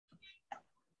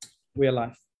real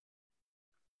life.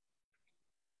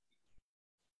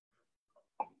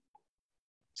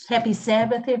 Happy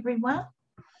Sabbath, everyone.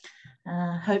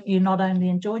 Hope you not only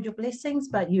enjoyed your blessings,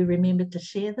 but you remembered to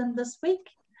share them this week.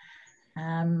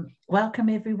 Welcome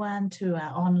everyone to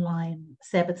our online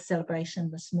Sabbath celebration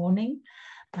this morning.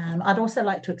 I'd also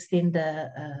like to extend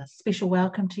a special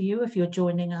welcome to you if you're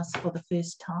joining us for the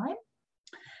first time.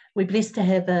 We're blessed to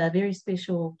have a very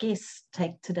special guest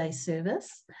take today's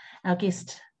service. Our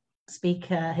guest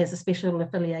speaker has a special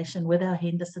affiliation with our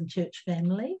Henderson Church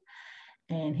family,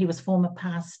 and he was former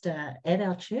pastor at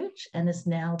our church and is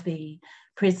now the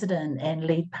president and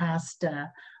lead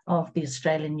pastor of the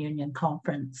Australian Union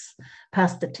Conference.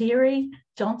 Pastor Terry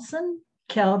Johnson,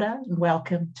 kia ora, and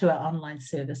welcome to our online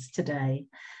service today.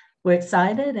 We're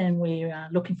excited and we're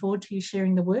looking forward to you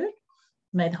sharing the word.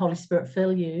 May the Holy Spirit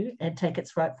fill you and take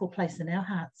its rightful place in our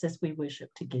hearts as we worship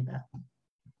together.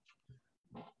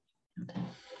 Okay.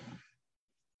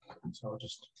 So I'll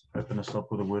just open us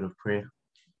up with a word of prayer.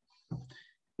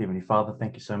 Heavenly Father,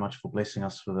 thank you so much for blessing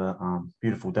us with a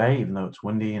beautiful day, even though it's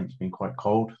windy and it's been quite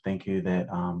cold. Thank you that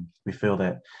we feel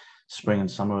that spring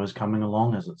and summer is coming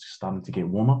along as it's starting to get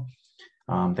warmer.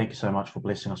 Thank you so much for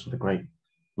blessing us with a great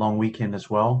long weekend as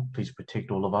well. Please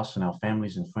protect all of us and our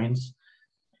families and friends.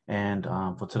 And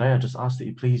for today, I just ask that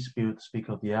you please be with the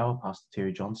speaker of the hour, Pastor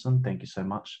Terry Johnson. Thank you so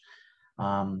much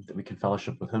that we can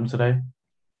fellowship with him today.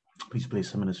 Please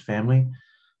bless him and his family.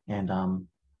 And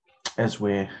as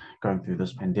we're going through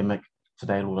this pandemic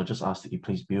today, Lord, I just ask that you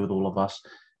please be with all of us,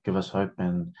 give us hope,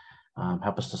 and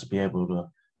help us to be able to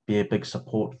be a big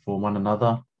support for one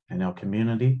another and our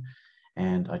community.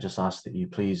 And I just ask that you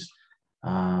please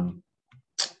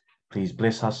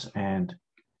bless us and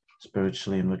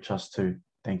spiritually enrich us too.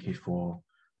 Thank you for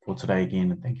today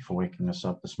again, and thank you for waking us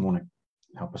up this morning.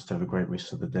 Help us to have a great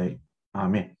rest of the day.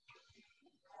 Amen.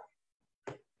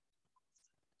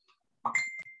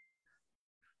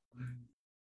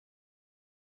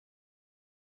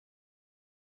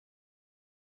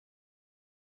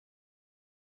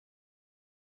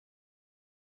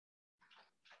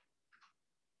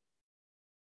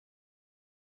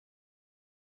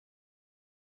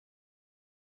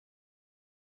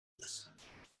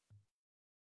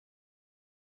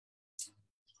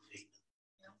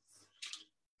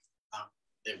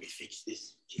 Let me fix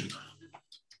this.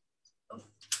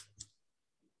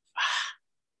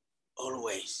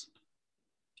 Always.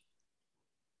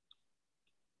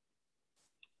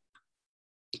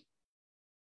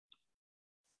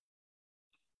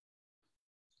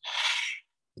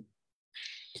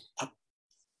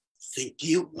 Thank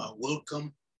you.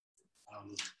 Welcome.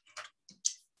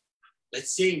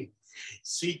 Let's sing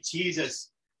Sweet Jesus.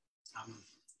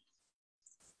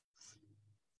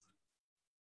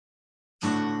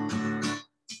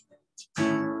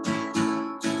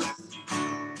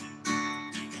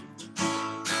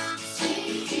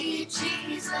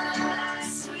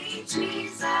 Sweet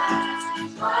Jesus,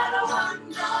 what a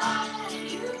wonder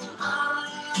you are.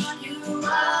 You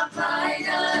are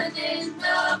brighter than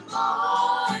the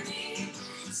morning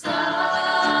star.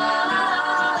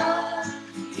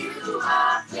 You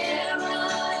are fairer,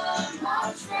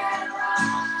 much fairer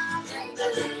than the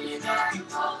lily that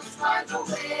grows by the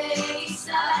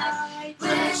wayside.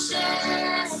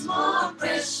 Precious, more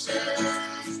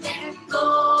precious than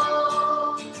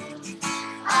gold.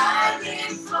 I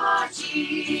live for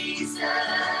Jesus,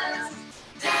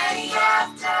 day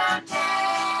after day.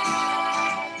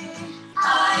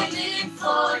 I live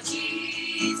for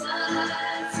Jesus,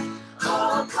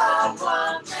 oh come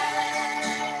one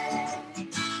day.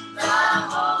 The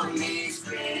Holy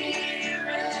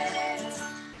Spirit,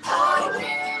 I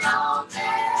will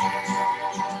obey.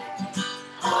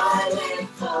 I live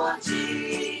for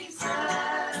Jesus,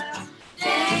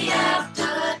 day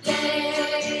after day.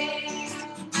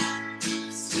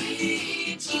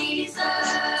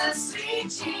 Sweet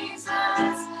Jesus,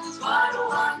 what a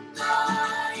wonder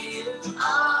you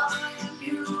are.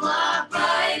 You are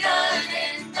brighter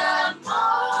than the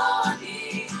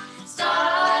morning star.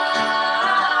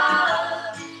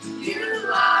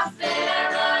 You are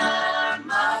fairer,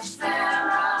 much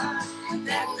fairer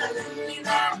than the lily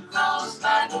that grows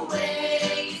by the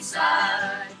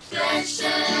wayside.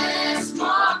 Precious,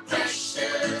 more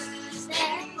precious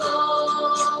than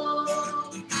gold.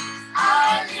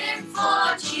 I live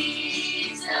for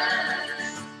Jesus,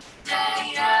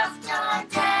 day after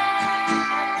day.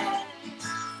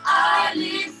 I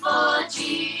live for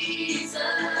Jesus,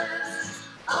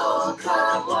 oh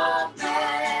come what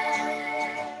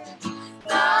may.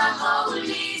 The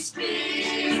Holy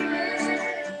Spirit,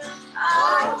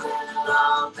 I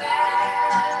will obey.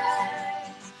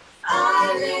 I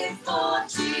live for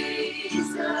Jesus.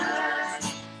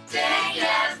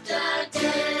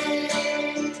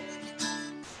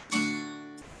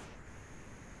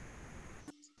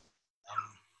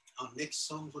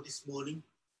 song for this morning.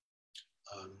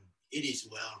 It is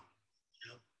well. You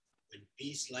know, when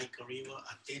peace like a river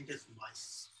attendeth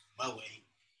my way,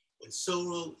 when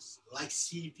sorrows like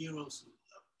sea billows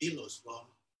roll,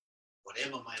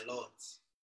 whatever my Lord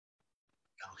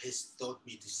thou hast taught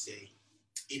me to say,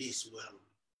 it is well.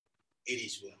 It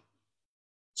is well.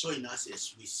 Join us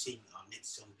as we sing our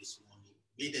next song this morning.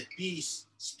 May that peace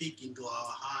speak into our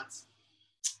hearts.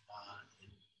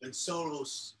 When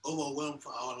sorrows overwhelm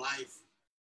for our life,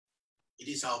 it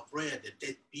is our prayer that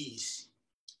that peace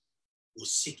will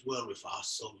sit well with our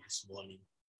soul this morning.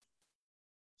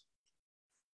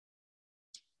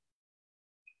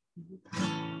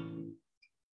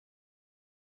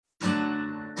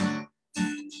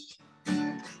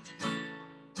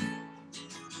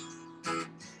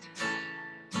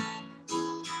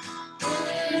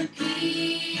 When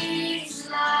peace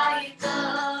like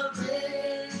a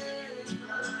river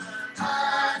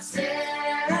ascended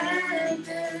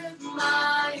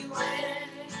my way,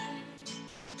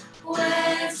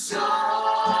 when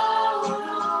sorrows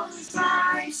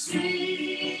like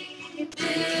sea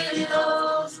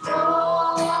billows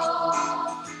roll,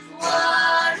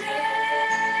 whatever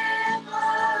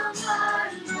my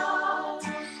Lord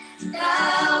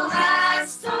thou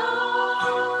hast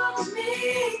told me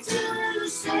to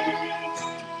say,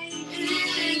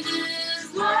 it is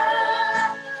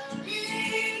well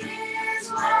with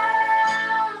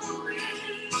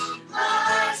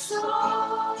my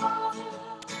soul.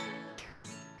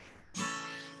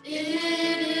 It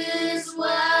is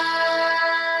well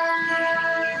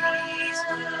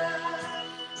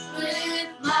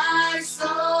with my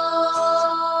soul.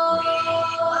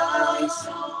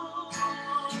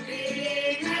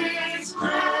 It is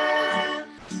well.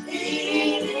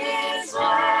 It is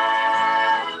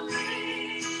well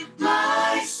with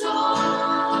my soul.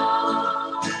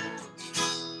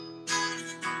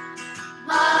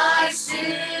 My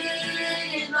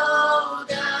sin, oh,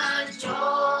 the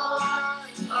joy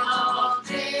of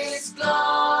this glorious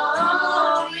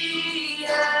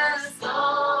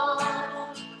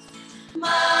dawn.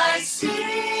 My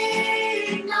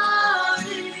sin, not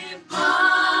in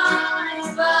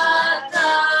part, but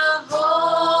the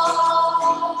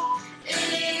whole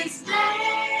is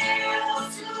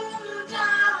nailed to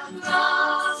the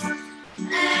cross,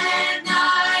 and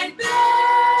I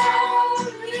bear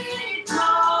it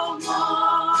no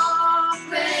more.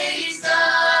 Praise the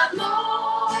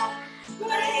Lord,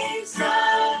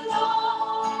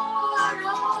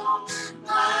 oh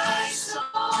my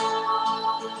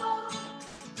soul.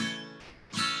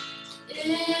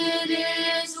 It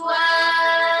is well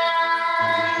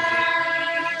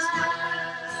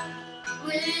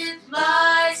with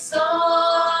my soul.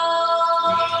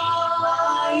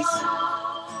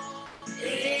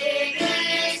 It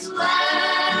is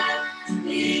well.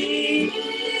 It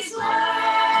is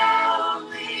well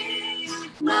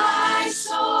with my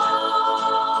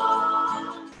soul.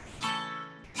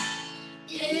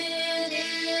 It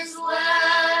is well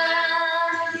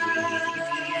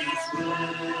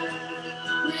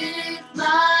with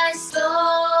my soul.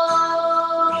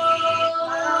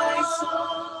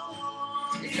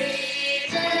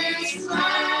 It is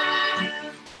well.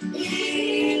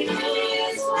 It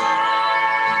is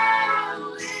well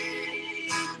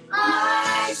with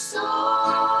my soul.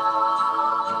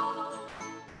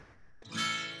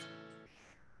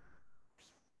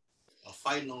 Our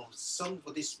final song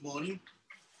for this morning.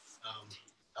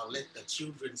 I'll let the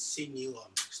children sing you a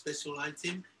special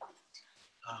item.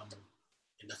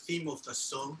 And the theme of the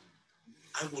song,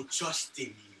 I will trust in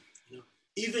you. You know,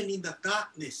 even in the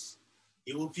darkness,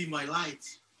 He will be my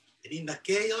light. And in the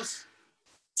chaos,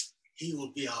 He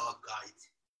will be our guide.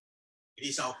 It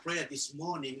is our prayer this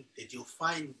morning that you'll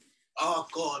find our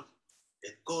God,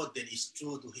 that God that is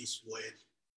true to His word.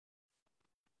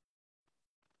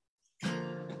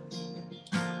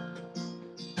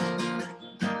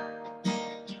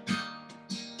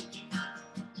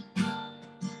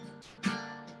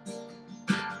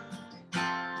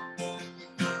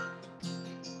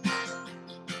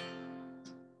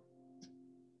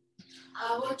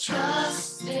 I will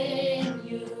trust in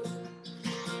you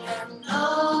and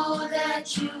know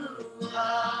that you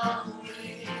are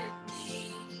with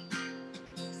me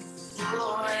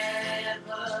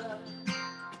forever.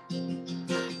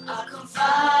 I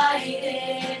confide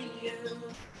in you,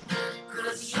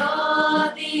 'cause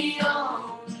you're the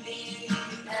only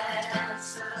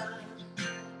answer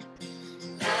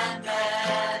that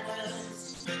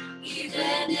matters.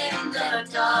 Even in the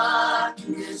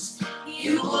darkness,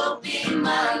 you will be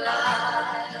my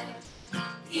light.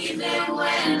 Even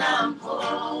when I'm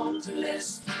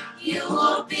hopeless, you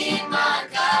will be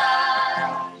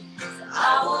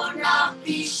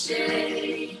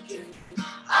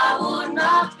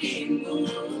not be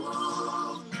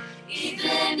moved.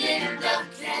 Even in the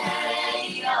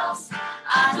chaos,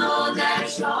 I know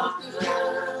that you're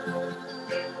good.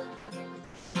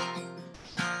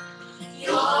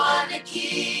 You're the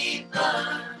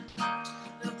keeper,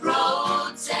 the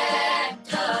protector.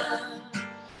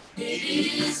 It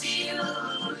is you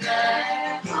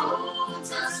that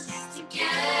holds us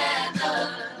together.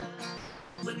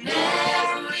 When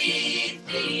everything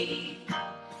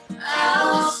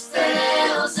else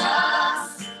fails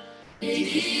us, it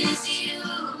is you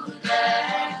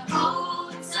that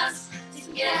holds us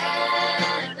together.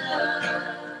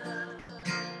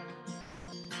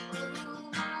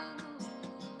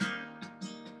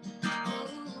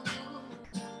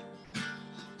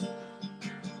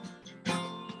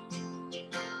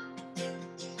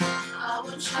 I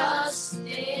will trust in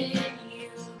you.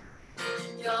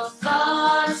 Your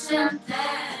thoughts and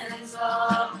plans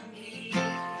of me,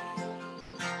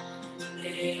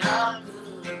 they are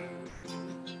good.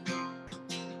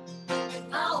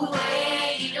 I'll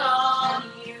wait on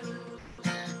you.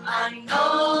 I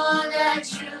know that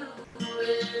you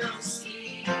will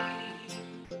see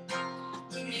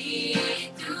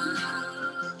me through.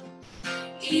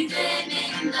 Even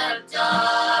in the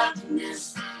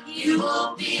darkness, you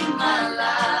will be my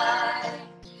light.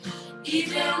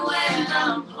 Even when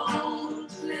I'm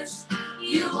hopeless,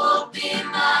 you will be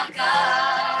my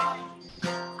guide.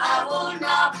 I will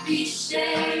not be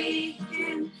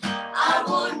shaken, I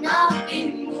will not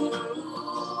be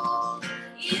moved.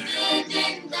 Even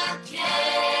in the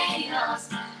chaos,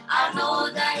 I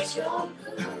know that you're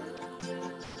good.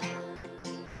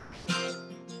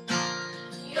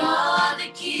 You're the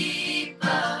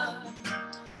keeper,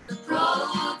 the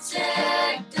protector.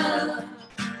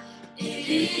 It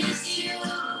is you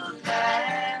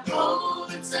that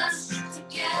holds us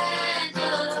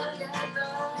together.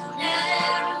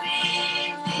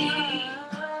 Everything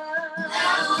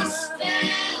else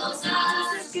fails us.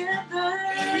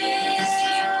 It is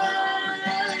you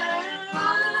that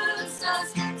holds us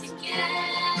together.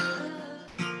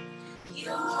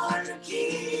 You're the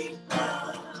keeper,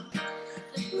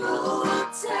 the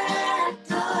protector.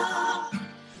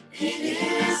 It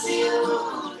is you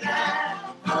that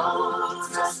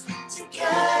holds us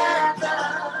together.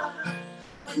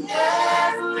 When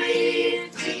everything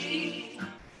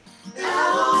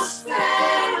else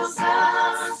fails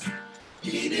us,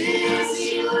 it is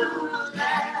you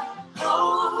that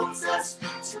holds us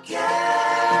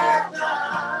together.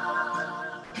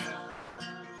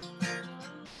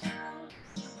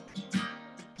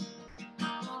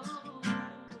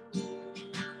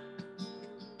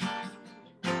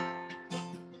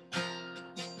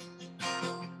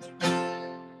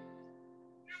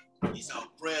 It's our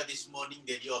prayer this morning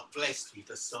that you are blessed with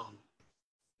a song.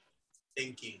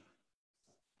 Thank you.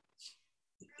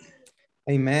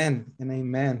 Amen and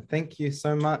amen. Thank you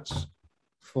so much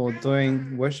for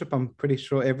doing worship. I'm pretty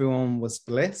sure everyone was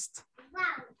blessed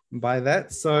by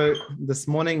that. So this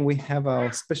morning we have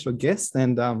our special guest,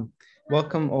 and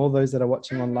welcome all those that are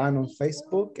watching online on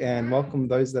Facebook, and welcome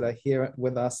those that are here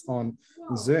with us on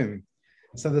Zoom.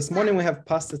 So this morning we have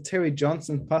Pastor Terry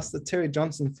Johnson. Pastor Terry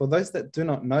Johnson, for those that do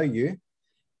not know you,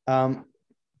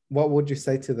 what would you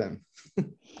say to them?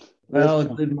 Well,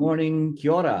 good morning,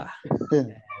 kia ora,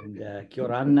 and kia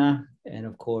ora ana, and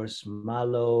of course,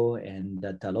 malo and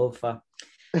talofa.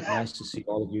 Nice to see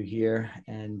all of you here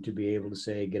and to be able to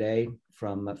say g'day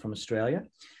from Australia.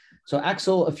 So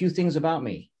Axel, a few things about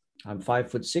me. I'm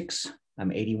 5'6",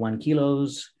 I'm 81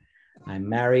 kilos. I'm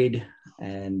married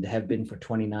and have been for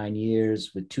 29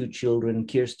 years with 2 children,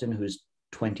 Kirsten, who's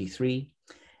 23,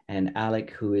 and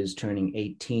Alec, who is turning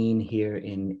 18 here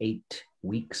in 8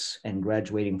 weeks and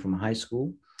graduating from high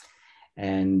school.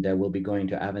 And we'll be going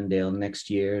to Avondale next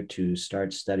year to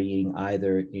start studying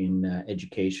either in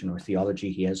education or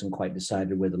theology. He hasn't quite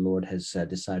decided where the Lord has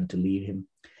decided to lead him.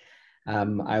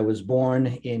 I was born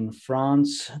in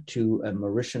France to a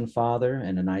Mauritian father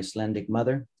and an Icelandic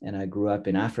mother, and I grew up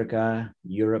in Africa,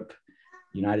 Europe,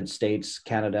 United States,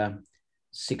 Canada,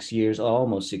 6 years,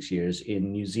 almost 6 years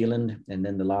in New Zealand, and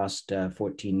then the last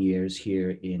 14 years here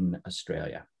in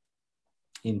Australia.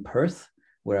 In Perth,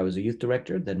 where I was a youth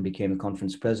director, then became the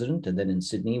conference president, and then in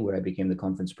Sydney, where I became the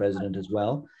conference president as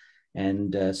well.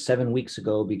 And 7 weeks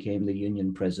ago, became the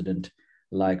union president,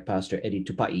 like Pastor Eddie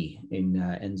Tupai in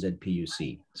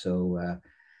NZPUC. So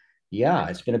yeah,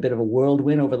 it's been a bit of a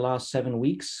whirlwind over the last 7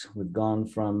 weeks. We've gone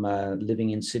from living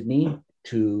in Sydney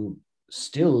to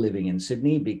still living in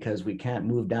Sydney because we can't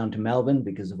move down to Melbourne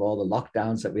because of all the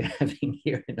lockdowns that we're having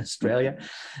here in Australia.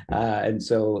 And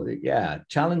so, yeah,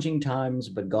 challenging times,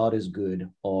 but God is good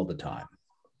all the time.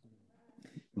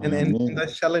 And in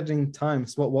those challenging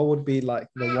times, what would be like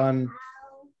the one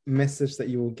message that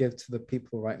you will give to the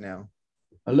people right now?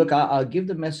 Look, I'll give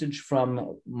the message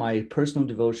from my personal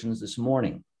devotions this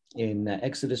morning. In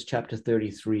Exodus chapter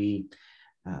 33,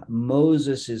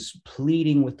 Moses is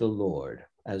pleading with the Lord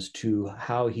as to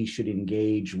how he should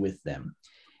engage with them.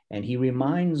 And he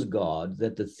reminds God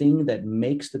that the thing that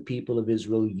makes the people of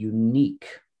Israel unique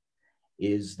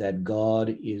is that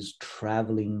God is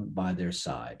traveling by their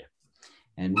side.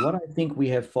 And what I think we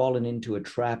have fallen into a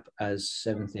trap as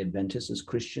Seventh-day Adventists, as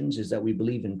Christians, is that we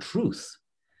believe in truth,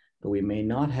 but we may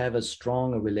not have as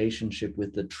strong a relationship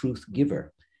with the truth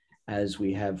giver as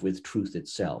we have with truth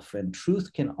itself. And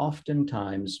truth can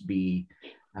oftentimes be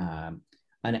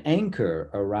an anchor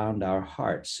around our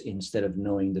hearts instead of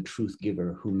knowing the truth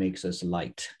giver who makes us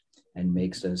light and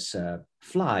makes us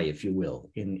fly, if you will,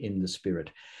 in the spirit.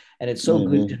 And it's so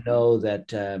good to know that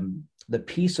the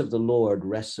peace of the Lord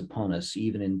rests upon us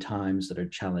even in times that are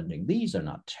challenging. These are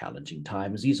not challenging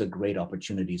times. These are great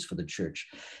opportunities for the church.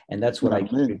 And that's what I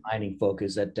keep reminding folk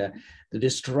is that the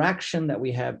distraction that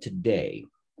we have today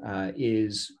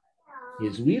is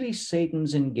really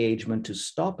Satan's engagement to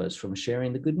stop us from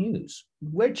sharing the good news,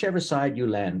 whichever side you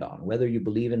land on, whether you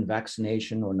believe in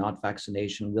vaccination or not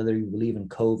vaccination, whether you believe in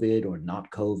COVID or not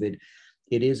COVID,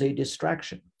 it is a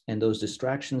distraction. And those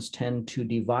distractions tend to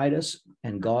divide us,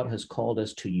 and God has called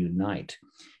us to unite.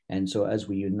 And so as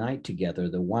we unite together,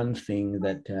 the one thing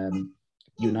that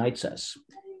unites us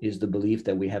is the belief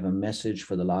that we have a message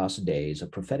for the last days, a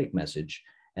prophetic message,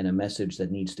 and a message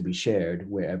that needs to be shared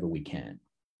wherever we can.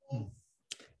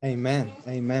 Amen.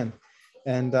 Amen.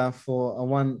 And for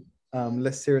one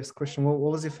less serious question, what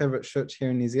was your favorite church here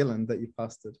in New Zealand that you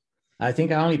pastored? I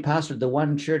think I only pastored the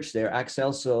one church there,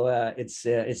 Axel. So it's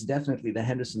definitely the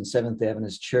Henderson Seventh-day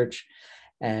Adventist Church.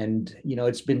 And, you know,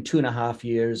 it's been 2.5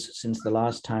 years since the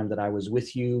last time that I was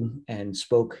with you and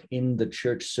spoke in the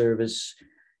church service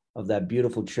of that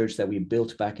beautiful church that we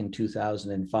built back in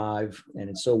 2005. And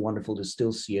it's so wonderful to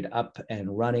still see it up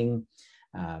and running.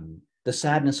 The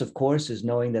sadness, of course, is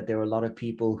knowing that there are a lot of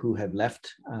people who have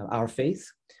left our faith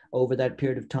over that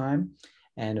period of time.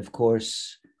 And of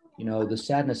course, you know, the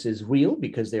sadness is real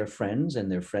because they're friends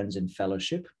and they're friends in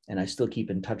fellowship. And I still keep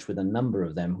in touch with a number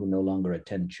of them who no longer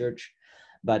attend church.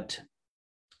 But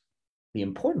the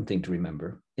important thing to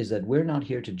remember is that we're not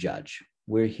here to judge.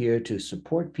 We're here to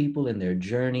support people in their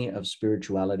journey of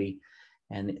spirituality.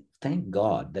 And thank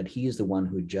God that he is the one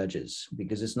who judges,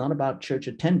 because it's not about church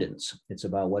attendance. It's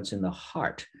about what's in the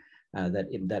heart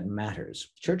that matters.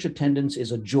 Church attendance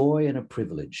is a joy and a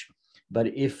privilege. But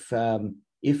if,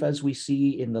 as we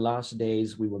see in the last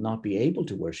days, we will not be able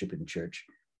to worship in church,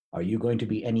 are you going to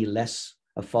be any less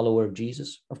a follower of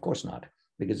Jesus? Of course not,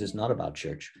 because it's not about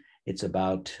church. It's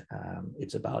about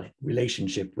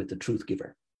relationship with the truth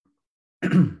giver.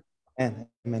 Amen.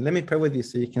 Let me pray with you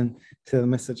so you can share the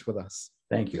message with us.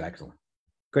 Thank you, Axel.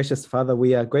 Gracious Father,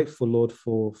 we are grateful, Lord,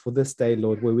 for this day,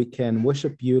 Lord, where we can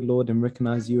worship you, Lord, and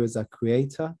recognize you as our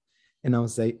creator and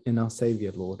our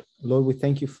Savior, Lord. Lord, we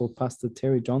thank you for Pastor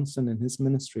Terry Johnson and his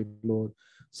ministry, Lord.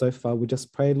 So far, we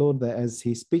just pray, Lord, that as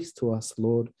he speaks to us,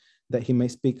 Lord, that he may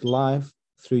speak live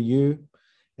through you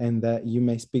and that you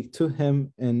may speak to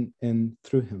him and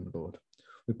through him, Lord.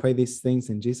 We pray these things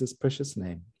in Jesus' precious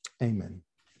name. Amen.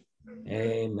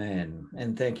 Amen.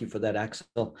 And thank you for that,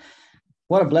 Axel.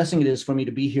 What a blessing it is for me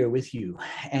to be here with you,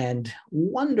 and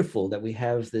wonderful that we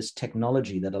have this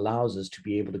technology that allows us to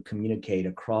be able to communicate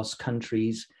across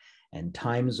countries and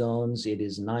time zones. It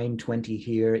is 9:20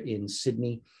 here in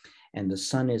Sydney, and the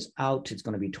sun is out. It's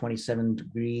going to be 27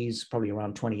 degrees, probably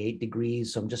around 28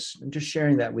 degrees. So I'm just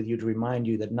sharing that with you to remind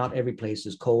you that not every place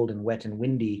is cold and wet and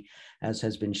windy, as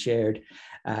has been shared.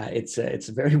 It's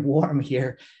very warm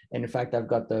here. And in fact, I've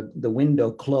got the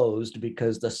window closed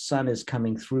because the sun is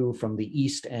coming through from the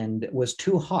east and it was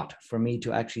too hot for me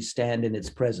to actually stand in its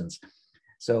presence.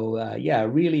 So yeah,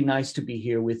 really nice to be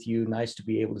here with you. Nice to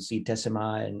be able to see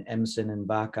Tessima and Emson and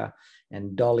Baka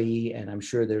and Dolly, and I'm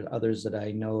sure there's others that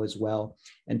I know as well.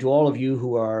 And to all of you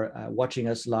who are watching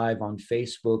us live on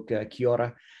Facebook, kia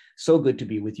ora. So good to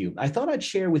be with you. I thought I'd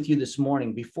share with you this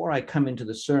morning, before I come into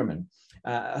the sermon,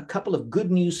 a couple of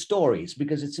good news stories,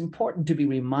 because it's important to be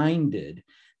reminded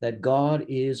that God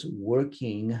is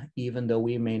working even though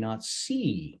we may not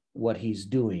see what he's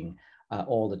doing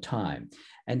all the time,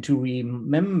 and to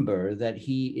remember that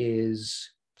he is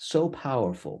so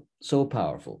powerful, so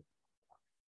powerful.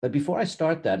 But before I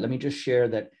start that, let me just share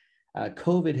that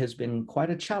COVID has been quite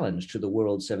a challenge to the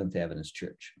World Seventh-day Adventist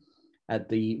Church. At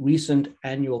the recent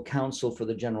annual council for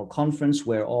the General Conference,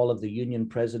 where all of the union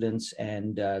presidents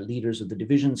and leaders of the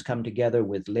divisions come together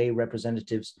with lay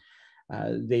representatives,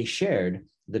 they shared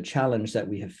the challenge that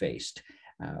we have faced.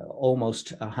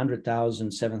 Almost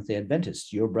 100,000 Seventh-day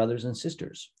Adventists, your brothers and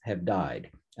sisters, have died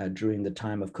during the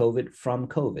time of COVID from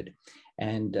COVID.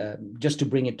 And just to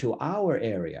bring it to our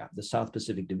area, the South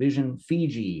Pacific Division,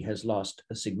 Fiji has lost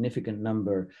a significant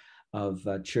number of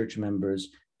church members.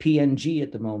 PNG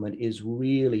at the moment is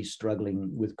really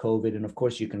struggling with COVID. And of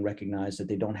course, you can recognize that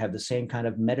they don't have the same kind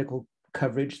of medical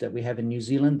coverage that we have in New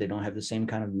Zealand. They don't have the same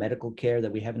kind of medical care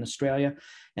that we have in Australia.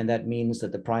 And that means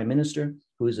that the Prime Minister,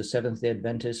 who is a Seventh-day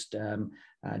Adventist,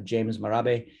 James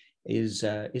Marape,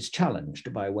 is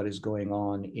challenged by what is going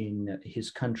on in his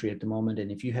country at the moment.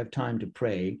 And if you have time to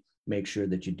pray, make sure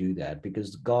that you do that,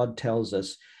 because God tells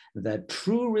us that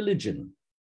true religion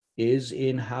is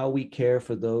in how we care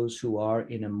for those who are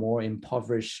in a more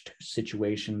impoverished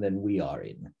situation than we are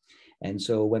in. And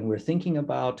so when we're thinking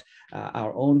about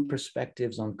our own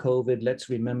perspectives on COVID, let's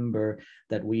remember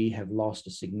that we have lost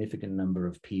a significant number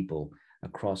of people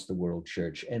across the world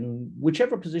church. And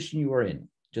whichever position you are in,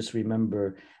 just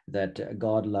remember that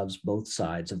God loves both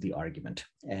sides of the argument,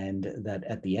 and that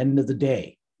at the end of the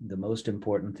day, the most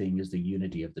important thing is the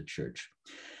unity of the church.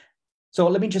 So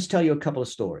let me just tell you a couple of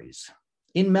stories.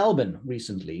 In Melbourne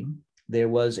recently, there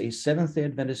was a Seventh-day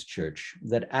Adventist church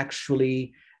that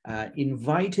actually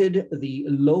invited the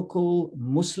local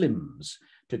Muslims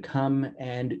to come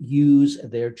and use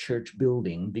their church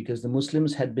building, because the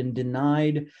Muslims had been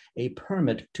denied a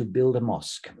permit to build a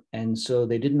mosque. And so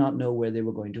they did not know where they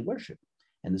were going to worship.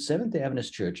 And the Seventh-day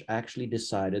Adventist Church actually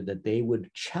decided that they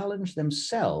would challenge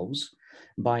themselves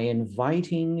by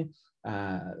inviting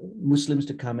Muslims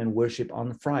to come and worship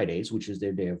on Fridays, which is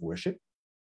their day of worship,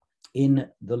 in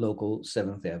the local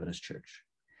Seventh-day Adventist Church.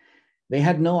 They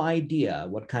had no idea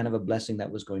what kind of a blessing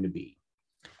that was going to be.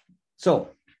 So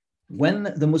when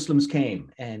the Muslims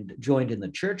came and joined in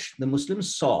the church, the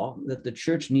Muslims saw that the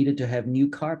church needed to have new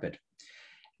carpet.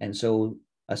 And so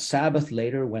a Sabbath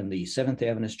later, when the Seventh-day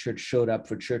Adventist Church showed up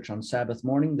for church on Sabbath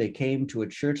morning, they came to a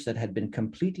church that had been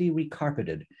completely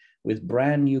recarpeted with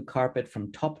brand new carpet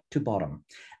from top to bottom,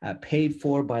 paid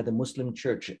for by the Muslim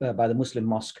church, by the Muslim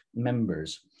mosque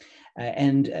members.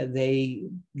 And they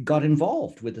got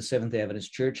involved with the Seventh-day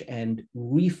Adventist Church and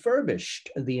refurbished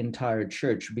the entire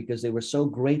church, because they were so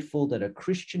grateful that a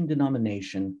Christian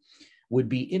denomination would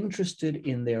be interested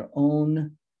in their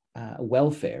own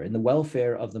welfare, in the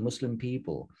welfare of the Muslim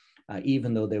people,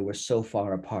 even though they were so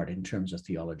far apart in terms of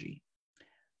theology.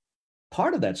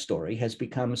 Part of that story has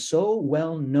become so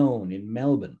well known in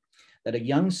Melbourne that a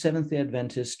young Seventh-day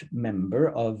Adventist member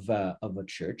of a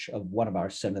church, of one of our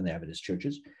Seventh-day Adventist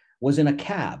churches, was in a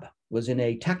cab, was in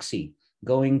a taxi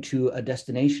going to a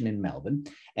destination in Melbourne.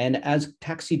 And as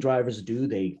taxi drivers do,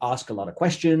 they ask a lot of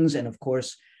questions. And of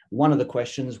course, one of the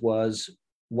questions was,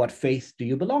 what faith do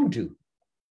you belong to?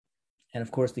 And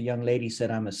of course, the young lady said,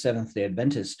 I'm a Seventh-day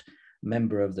Adventist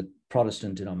member of the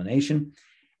Protestant denomination.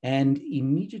 And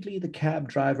immediately the cab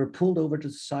driver pulled over to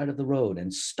the side of the road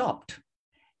and stopped.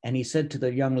 And he said to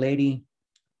the young lady,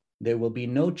 there will be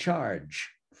no charge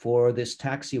for this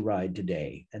taxi ride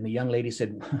today. And the young lady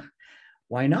said,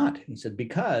 why not? He said,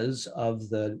 because of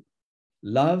the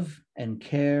love and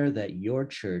care that your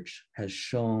church has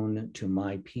shown to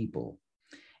my people.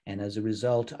 And as a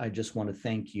result, I just want to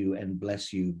thank you and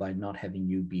bless you by not having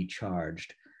you be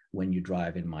charged when you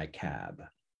drive in my cab.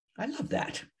 I love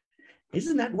that.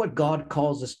 Isn't that what God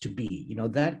calls us to be? You know,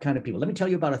 that kind of people. Let me tell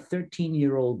you about a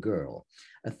 13-year-old girl.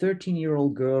 A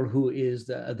 13-year-old girl who is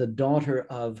the daughter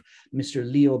of Mr.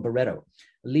 Leo Barreto.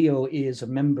 Leo is a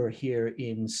member here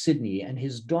in Sydney, and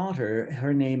his daughter,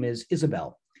 her name is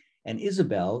Isabel. And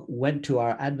Isabel went to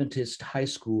our Adventist high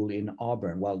school in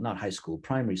Auburn. Well, not high school,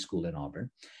 primary school in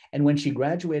Auburn. And when she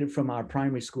graduated from our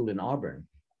primary school in Auburn,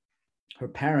 her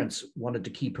parents wanted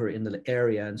to keep her in the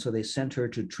area, and so they sent her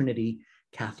to Trinity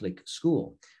Catholic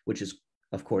School, which is,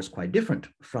 of course, quite different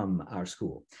from our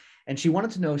school. And she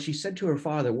wanted to know, she said to her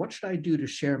father, what should I do to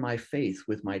share my faith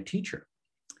with my teacher?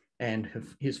 And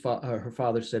her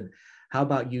father said, how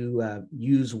about you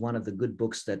use one of the good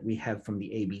books that we have from the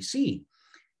ABC?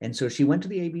 And so she went to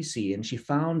the ABC and she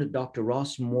found Dr.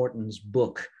 Ross Morton's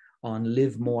book on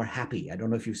Live More Happy. I don't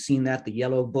know if you've seen that, the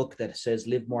yellow book that says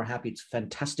Live More Happy. It's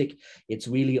fantastic. It's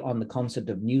really on the concept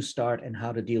of New Start and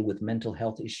how to deal with mental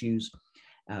health issues.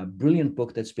 Brilliant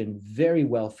book that's been very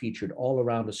well featured all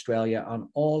around Australia on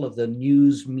all of the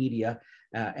news media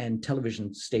and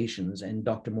television stations, and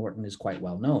Dr. Morton is quite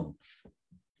well known.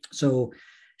 So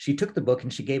she took the book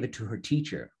and she gave it to her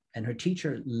teacher, and her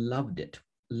teacher loved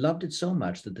it so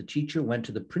much that the teacher went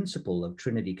to the principal of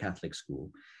Trinity Catholic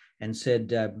School and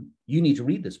said, you need to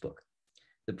read this book.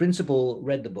 The principal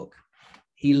read the book.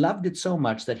 he loved it so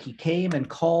much that he came and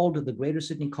called the Greater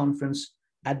Sydney Conference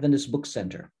Adventist Book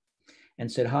Center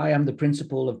and said, "Hi, I'm the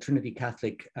principal of Trinity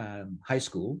Catholic High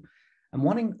School. I'm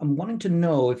wanting to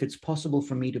know if it's possible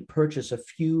for me to purchase a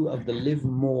few of the Live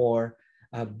More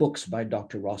books by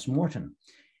Dr. Ross Morton."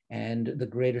 And the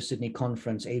Greater Sydney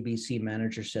Conference ABC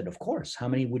manager said, "Of course, how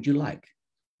many would you like?"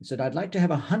 He said, "I'd like to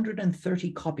have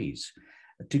 130 copies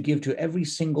to give to every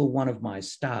single one of my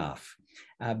staff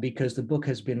because the book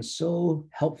has been so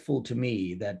helpful to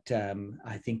me that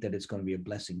I think that it's going to be a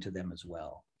blessing to them as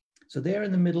well." So they're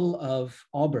in the middle of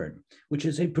Auburn, which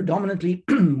is a predominantly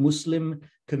Muslim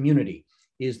community,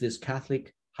 is this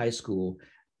Catholic high school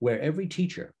where every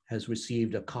teacher has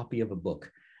received a copy of a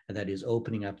book that is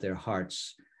opening up their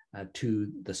hearts to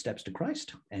the steps to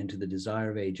Christ and to the desire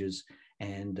of ages.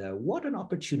 And what an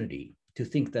opportunity to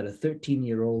think that a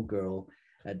 13-year-old girl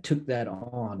took that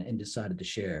on and decided to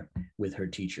share with her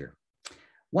teacher.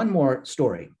 One more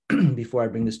story before I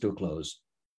bring this to a close.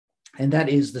 And that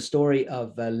is the story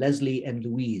of Leslie and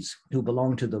Louise, who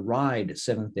belong to the Ryde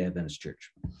Seventh-day Adventist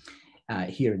Church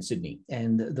here in Sydney.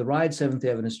 And the Ryde Seventh-day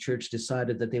Adventist Church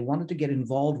decided that they wanted to get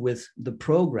involved with the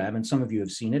program, and some of you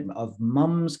have seen it, of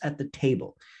Mums at the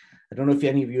Table. I don't know if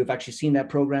any of you have actually seen that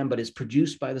program, but it's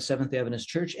produced by the Seventh-day Adventist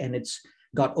Church, and it's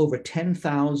got over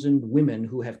 10,000 women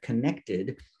who have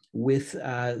connected with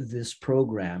this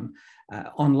program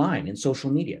online in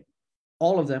social media.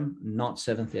 All of them not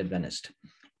Seventh-day Adventist.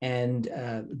 And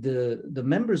the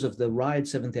members of the Ryde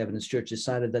Seventh-day Adventist Church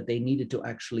decided that they needed to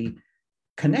actually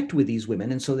connect with these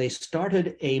women. And so they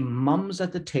started a Mums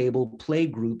at the Table play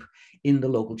group in the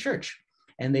local church.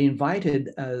 And they invited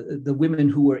the women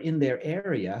who were in their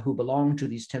area, who belonged to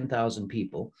these 10,000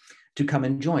 people, to come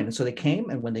and join. And so they came,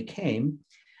 and when they came,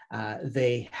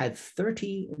 they had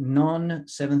 30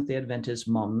 non-Seventh-day Adventist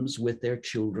mums with their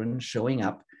children showing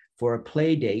up for a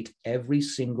play date every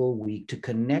single week to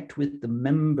connect with the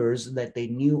members that they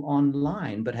knew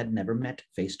online but had never met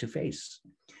face-to-face.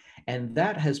 And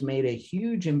that has made a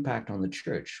huge impact on the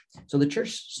church. So the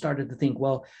church started to think,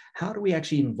 well, how do we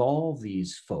actually involve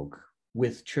these folk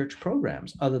with church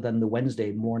programs other than the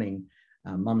Wednesday morning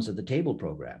Mums at the Table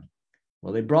program?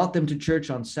 Well, they brought them to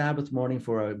church on Sabbath morning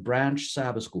for a branch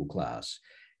Sabbath school class.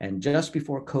 And just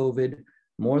before COVID,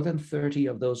 more than 30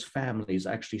 of those families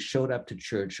actually showed up to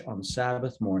church on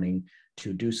Sabbath morning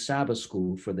to do Sabbath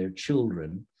school for their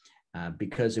children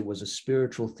because it was a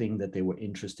spiritual thing that they were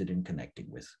interested in connecting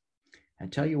with. I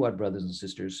tell you what, brothers and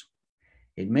sisters,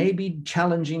 it may be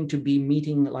challenging to be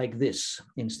meeting like this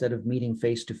instead of meeting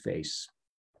face to face,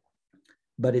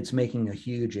 but it's making a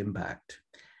huge impact.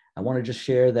 I want to just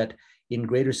share that in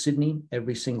Greater Sydney,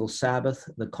 every single Sabbath,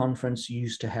 the conference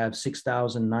used to have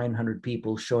 6,900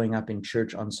 people showing up in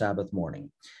church on Sabbath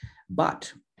morning.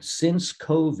 But since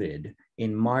COVID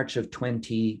in March of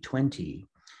 2020,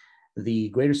 the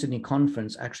Greater Sydney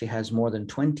Conference actually has more than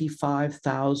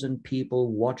 25,000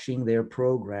 people watching their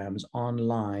programs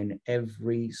online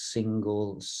every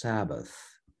single Sabbath.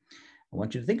 I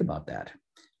want you to think about that,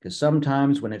 because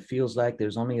sometimes when it feels like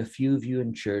there's only a few of you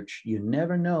in church, you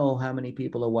never know how many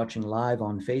people are watching live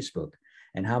on Facebook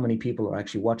and how many people are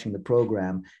actually watching the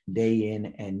program day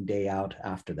in and day out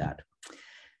after that.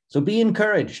 So be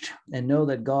encouraged and know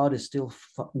that God is still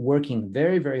working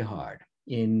very, very hard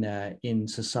in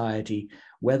society,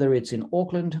 whether it's in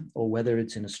Auckland or whether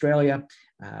it's in Australia,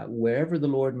 wherever the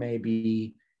Lord may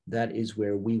be, that is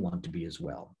where we want to be as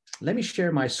well. Let me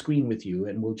share my screen with you,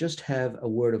 and we'll just have a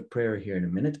word of prayer here in a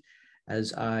minute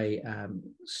as I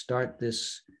start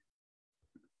this.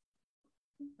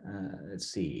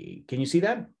 Let's see. Can you see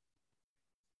that?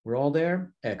 We're all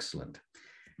there? Excellent.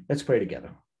 Let's pray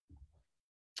together.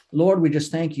 Lord, we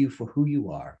just thank you for who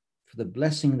you are, for the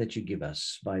blessing that you give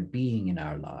us by being in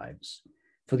our lives,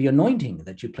 for the anointing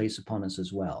that you place upon us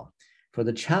as well, for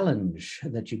the challenge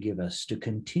that you give us to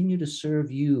continue to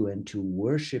serve you and to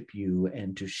worship you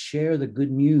and to share the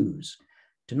good news,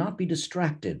 to not be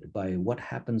distracted by what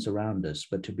happens around us,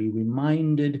 but to be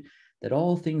reminded that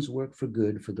all things work for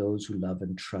good for those who love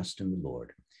and trust in the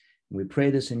Lord. And we pray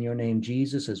this in your name,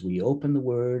 Jesus, as we open the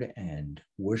word and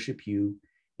worship you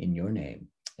in your name.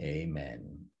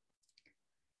 Amen.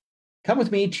 Come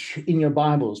with me in your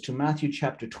Bibles to Matthew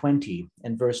chapter 20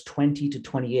 and verse 20 to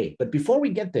 28. But before we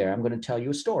get there, I'm going to tell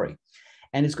you a story.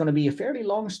 And it's going to be a fairly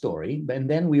long story, and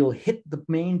then we'll hit the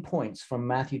main points from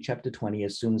Matthew chapter 20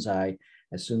 as soon as I'm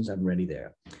ready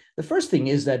there. The first thing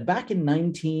is that back in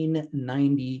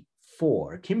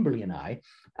 1994, Kimberly and I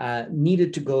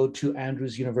needed to go to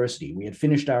Andrews University. We had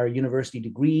finished our university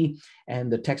degree,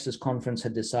 and the Texas Conference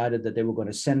had decided that they were going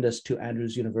to send us to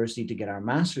Andrews University to get our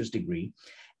master's degree.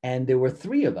 And there were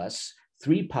three of us,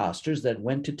 3 pastors that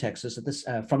went to Texas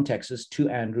from Texas to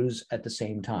Andrews at the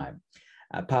same time.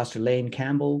 Pastor Lane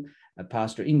Campbell,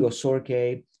 Pastor Ingo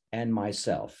Sorke, and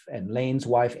myself, and Lane's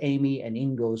wife, Amy, and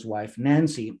Ingo's wife,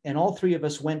 Nancy. And all 3 of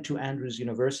us went to Andrews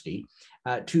University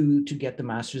to get the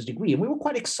master's degree. And we were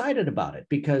quite excited about it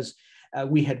because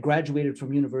we had graduated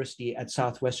from university at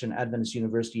Southwestern Adventist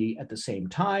University at the same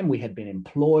time. We had been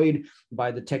employed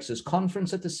by the Texas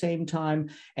Conference at the same time,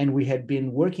 and we had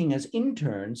been working as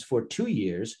interns for 2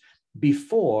 years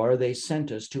before they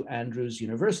sent us to Andrews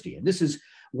University. And this is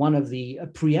one of the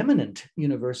preeminent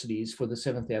universities for the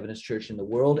Seventh-day Adventist Church in the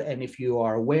world. And if you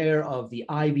are aware of the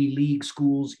Ivy League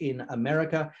schools in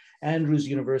America, Andrews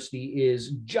University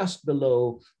is just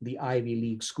below the Ivy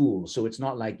League schools. So it's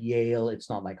not like Yale, it's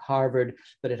not like Harvard,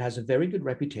 but it has a very good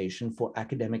reputation for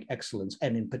academic excellence,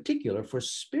 and in particular for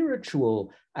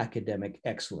spiritual academic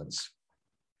excellence.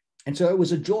 And so it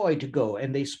was a joy to go,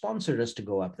 and they sponsored us to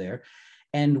go up there.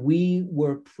 And we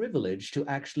were privileged to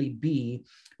actually be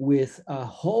with a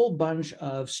whole bunch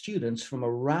of students from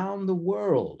around the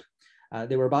world.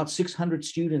 There were about 600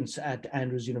 students at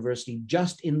Andrews University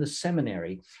just in the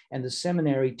seminary, and the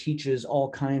seminary teaches all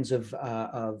kinds of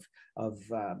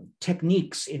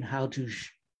techniques in how to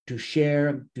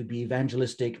share, to be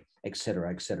evangelistic, et cetera,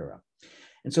 et cetera.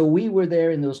 And so we were there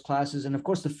in those classes. And of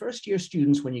course, the first year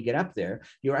students, when you get up there,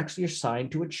 you're actually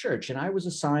assigned to a church. And I was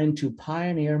assigned to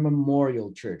Pioneer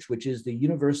Memorial Church, which is the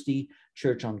university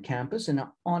church on campus. And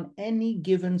on any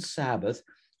given Sabbath,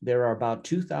 there are about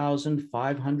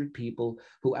 2,500 people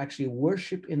who actually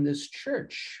worship in this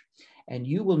church. And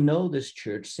you will know this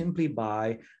church simply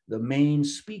by the main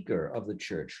speaker of the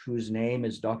church, whose name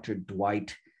is Dr.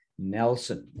 Dwight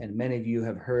Nelson. And many of you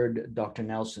have heard Dr.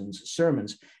 Nelson's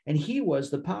sermons. And he was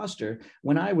the pastor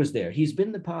when I was there. He's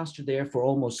been the pastor there for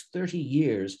almost 30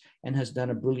 years and has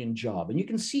done a brilliant job. And you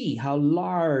can see how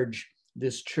large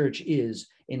this church is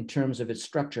in terms of its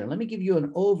structure. And let me give you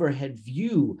an overhead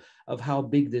view of how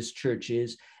big this church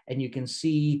is. And you can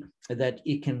see that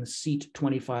it can seat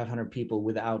 2,500 people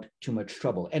without too much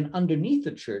trouble. And underneath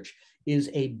the church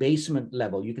is a basement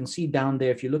level. You can see down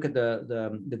there, if you look at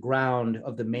the ground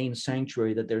of the main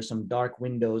sanctuary, that there's some dark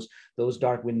windows. Those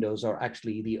dark windows are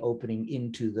actually the opening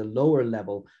into the lower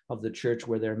level of the church,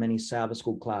 where there are many Sabbath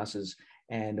school classes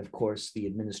and, of course, the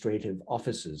administrative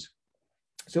offices.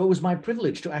 So it was my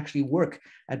privilege to actually work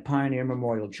at Pioneer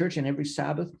Memorial Church, and every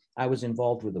Sabbath I was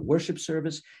involved with the worship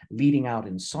service, leading out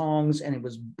in songs, and it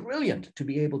was brilliant to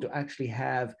be able to actually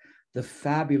have the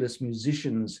fabulous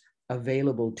musicians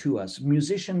available to us,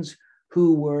 musicians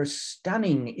who were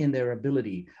stunning in their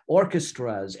ability,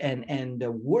 orchestras and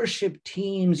worship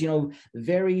teams,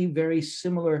 very, very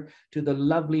similar to the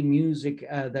lovely music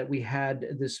that we had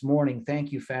this morning.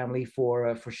 Thank you, family,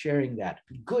 for sharing that.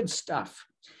 Good stuff.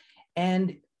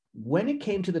 And when it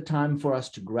came to the time for us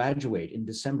to graduate in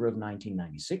December of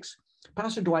 1996,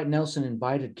 Pastor Dwight Nelson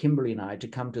invited Kimberly and I to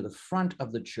come to the front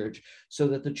of the church so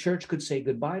that the church could say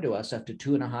goodbye to us after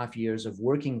 2.5 years of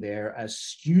working there as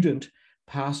student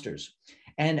pastors.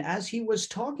 And as he was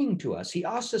talking to us, he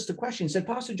asked us the question. He said,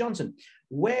 Pastor Johnson,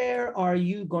 where are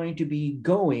you going to be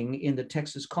going in the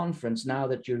Texas Conference now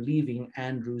that you're leaving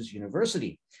Andrews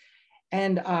University?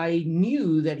 And I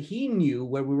knew that he knew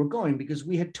where we were going because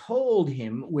we had told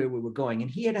him where we were going,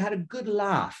 and he had had a good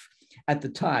laugh at the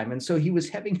time. And so he was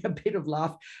having a bit of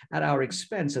laugh at our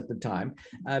expense at the time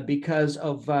because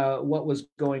of what was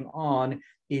going on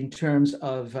in terms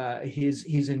of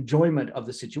his enjoyment of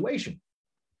the situation.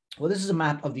 Well, this is a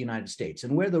map of the United States,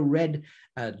 and where the red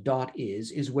dot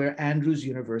is where Andrews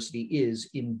University is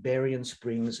in Berrien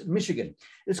Springs, Michigan.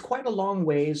 It's quite a long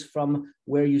ways from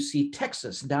where you see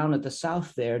Texas down at the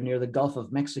south there near the Gulf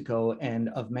of Mexico and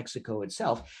of Mexico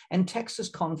itself. And Texas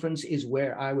Conference is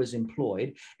where I was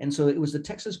employed. And so it was the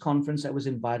Texas Conference that was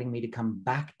inviting me to come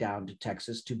back down to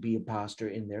Texas to be a pastor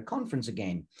in their conference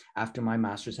again after my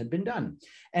master's had been done.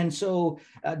 And so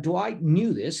Dwight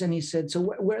knew this, and he said, so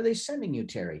where are they sending you,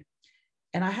 Terry?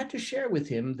 And I had to share with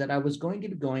him that I was going to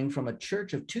be going from a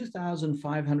church of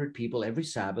 2,500 people every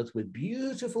Sabbath with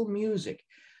beautiful music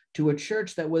to a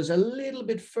church that was a little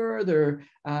bit further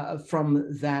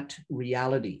from that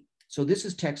reality. So this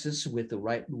is Texas with the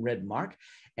right red mark.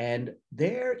 And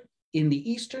there in the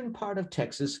eastern part of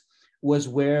Texas was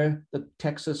where the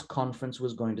Texas Conference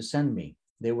was going to send me.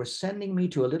 They were sending me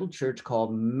to a little church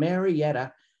called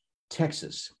Marietta,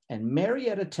 Texas. And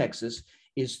Marietta, Texas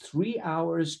is 3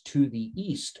 hours to the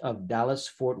east of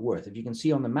Dallas-Fort Worth. If you can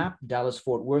see on the map,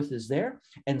 Dallas-Fort Worth is there.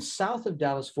 And south of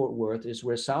Dallas-Fort Worth is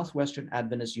where Southwestern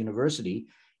Adventist University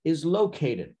is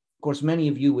located. Of course, many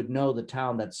of you would know the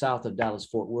town that's south of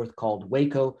Dallas-Fort Worth called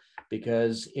Waco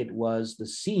because it was the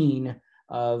scene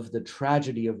of the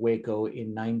tragedy of Waco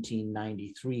in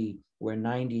 1993, where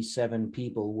 97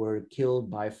 people were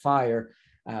killed by fire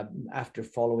after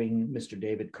following Mr.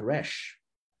 David Koresh.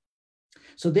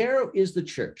 So there is the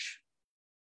church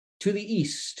to the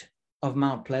east of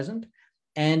Mount Pleasant.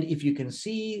 And if you can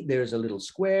see, there's a little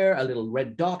square, a little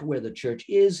red dot where the church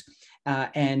is.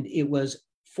 And it was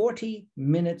 40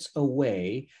 minutes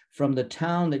away from the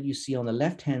town that you see on the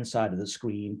left-hand side of the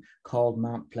screen called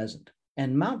Mount Pleasant.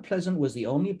 And Mount Pleasant was the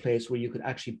only place where you could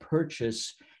actually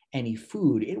purchase any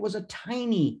food. It was a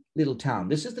tiny little town.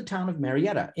 This is the town of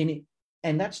Marietta,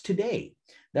 and that's today.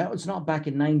 That was not back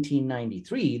in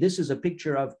 1993. This is a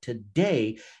picture of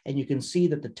today, and you can see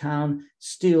that the town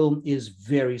still is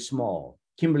very small.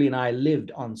 Kimberly and I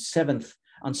lived on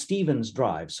Stevens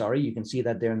Drive, you can see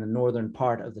that there in the northern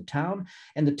part of the town.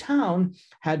 And the town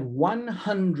had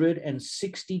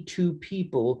 162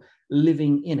 people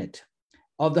living in it.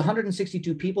 Of the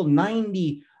 162 people,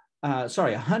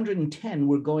 110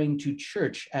 were going to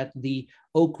church at the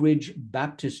Oak Ridge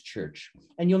Baptist Church.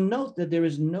 And you'll note that there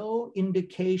is no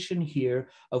indication here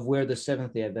of where the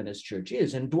Seventh-day Adventist Church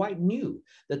is. And Dwight knew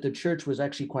that the church was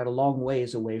actually quite a long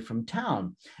ways away from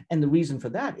town. And the reason for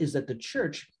that is that the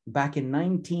church back in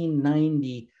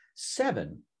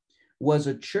 1997 was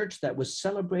a church that was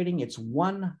celebrating its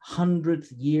 100th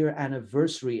year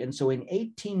anniversary. And so in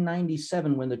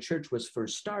 1897, when the church was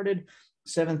first started,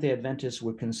 Seventh-day Adventists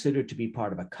were considered to be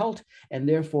part of a cult, and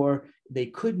therefore they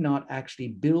could not actually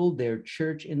build their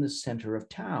church in the center of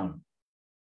town.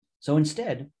 So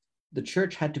instead, the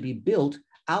church had to be built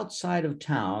outside of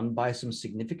town by some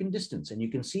significant distance. And you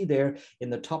can see there in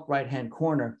the top right-hand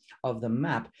corner of the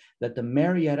map that the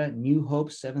Marietta New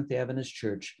Hope Seventh-day Adventist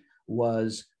Church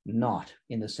was not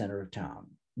in the center of town.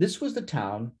 This was the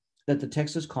town that the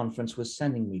Texas Conference was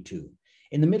sending me to.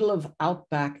 In the middle of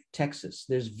outback Texas.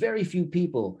 There's very few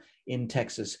people in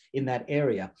Texas in that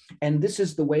area. And this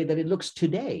is the way that it looks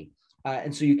today.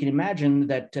 And so you can imagine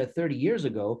that 30 years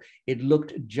ago, it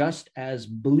looked just as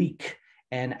bleak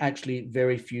and actually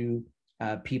very few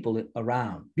people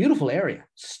around. Beautiful area,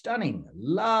 stunning,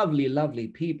 lovely, lovely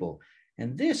people.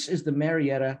 And this is the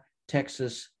Marietta,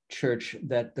 Texas church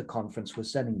that the conference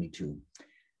was sending me to.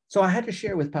 So I had to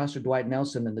share with Pastor Dwight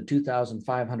Nelson and the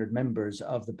 2,500 members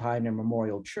of the Pioneer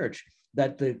Memorial Church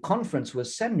that the conference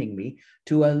was sending me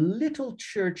to a little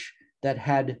church that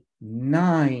had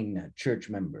 9 church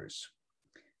members.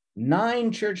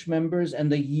 9 church members, and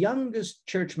the youngest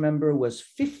church member was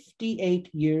 58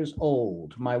 years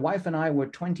old. My wife and I were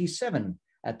 27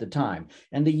 at the time,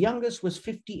 and the youngest was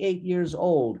 58 years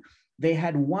old. They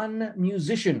had 1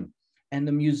 musician, and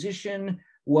the musician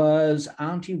was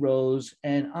Auntie Rose,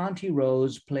 and Auntie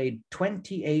Rose played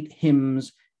 28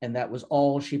 hymns, and that was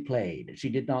all she played. She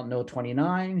did not know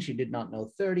 29, she did not know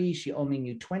 30, she only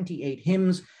knew 28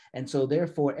 hymns, and so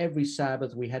therefore every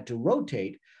Sabbath we had to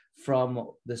rotate from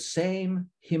the same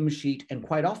hymn sheet, and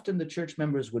quite often the church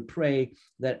members would pray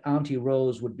that Auntie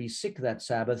Rose would be sick that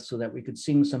Sabbath so that we could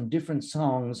sing some different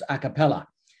songs a cappella.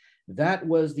 That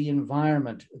was the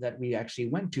environment that we actually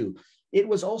went to. It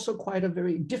was also quite a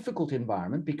very difficult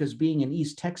environment because being in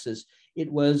East Texas, it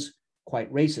was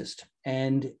quite racist.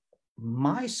 And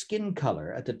my skin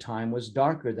color at the time was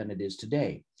darker than it is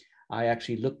today. I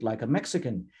actually looked like a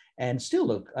Mexican and still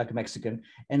look like a Mexican.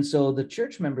 And so the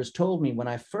church members told me when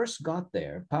I first got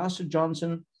there, Pastor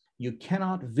Johnson, you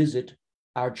cannot visit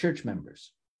our church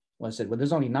members. Well, I said, well,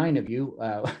 there's only 9 of you.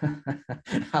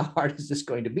 How hard is this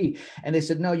going to be? And they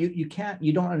said, no, you can't,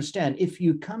 you don't understand. If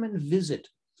you come and visit,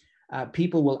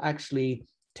 people will actually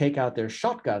take out their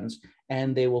shotguns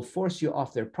and they will force you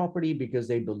off their property because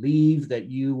they believe that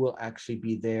you will actually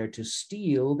be there to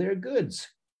steal their goods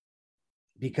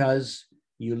because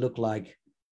you look like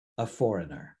a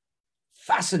foreigner.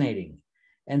 Fascinating.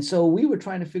 And so we were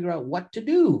trying to figure out what to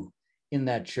do in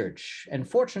that church. And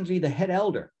fortunately, the head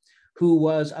elder, who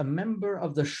was a member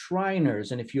of the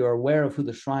Shriners, and if you're aware of who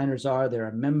the Shriners are, they're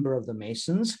a member of the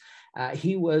Masons.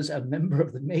 He was a member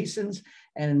of the Masons,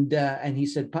 and he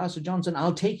said, Pastor Johnson,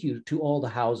 I'll take you to all the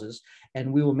houses,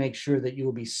 and we will make sure that you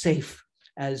will be safe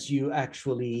as you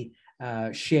actually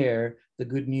share the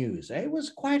good news. It was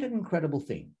quite an incredible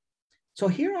thing. So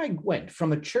here I went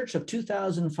from a church of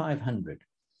 2,500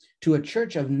 to a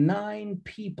church of 9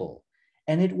 people.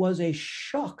 And it was a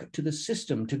shock to the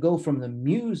system to go from the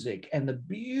music and the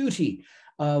beauty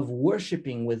of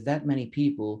worshiping with that many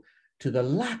people to the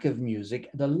lack of music,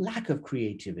 the lack of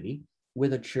creativity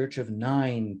with a church of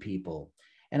 9 people.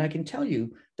 And I can tell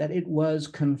you that it was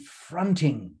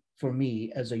confronting for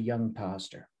me as a young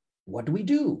pastor. What do we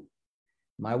do?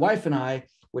 My wife and I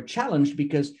were challenged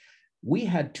because we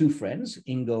had two friends,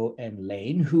 Ingo and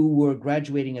Lane, who were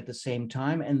graduating at the same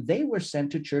time, and they were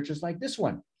sent to churches like this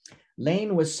one.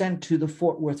 Lane was sent to the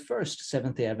Fort Worth First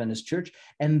Seventh-day Adventist Church,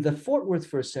 and the Fort Worth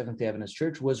First Seventh-day Adventist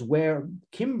Church was where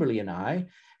Kimberly and I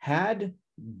had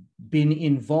been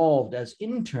involved as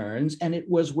interns, and it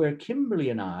was where Kimberly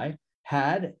and I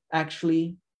had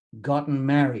actually gotten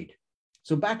married.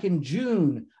 So back in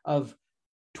June of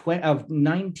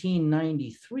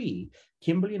 1993,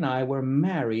 Kimberly and I were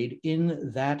married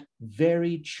in that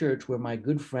very church where my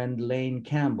good friend Lane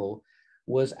Campbell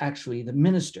was actually the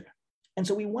minister. And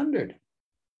so we wondered,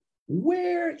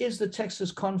 where is the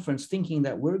Texas Conference thinking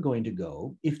that we're going to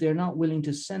go if they're not willing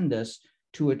to send us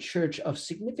to a church of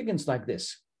significance like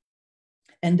this?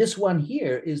 And this one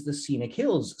here is the Scenic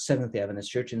Hills Seventh-day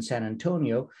Adventist Church in San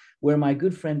Antonio, where my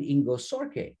good friend Ingo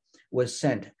Sorke was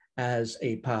sent as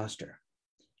a pastor.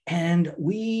 And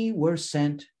we were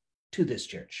sent to this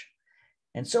church.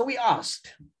 And so we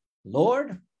asked,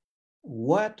 Lord,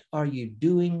 what are you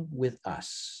doing with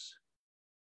us?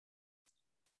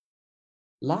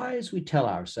 Lies we tell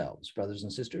ourselves, brothers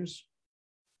and sisters.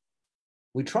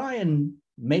 We try and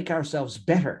make ourselves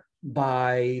better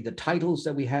by the titles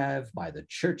that we have, by the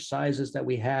church sizes that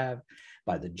we have,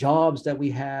 by the jobs that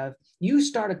we have. You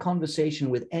start a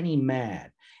conversation with any man,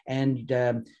 and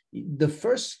the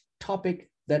first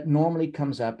topic that normally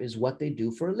comes up is what they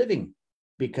do for a living,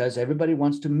 because everybody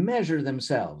wants to measure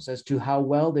themselves as to how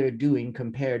well they're doing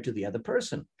compared to the other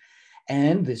person.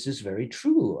 And this is very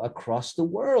true across the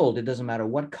world. It doesn't matter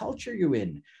what culture you're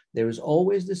in. There is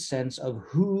always the sense of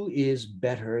who is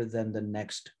better than the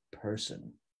next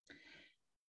person.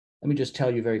 Let me just tell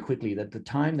you very quickly that the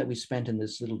time that we spent in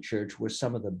this little church were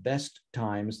some of the best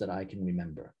times that I can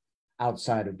remember,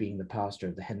 outside of being the pastor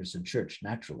of the Henderson Church,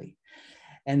 naturally.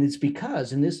 And it's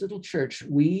because in this little church,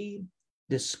 we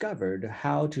discovered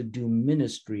how to do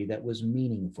ministry that was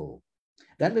meaningful.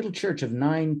 That little church of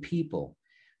 9 people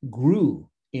grew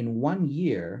in 1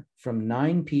 year from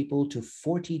 9 people to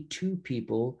 42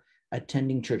 people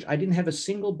attending church. I didn't have a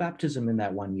single baptism in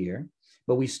that 1 year,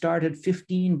 but we started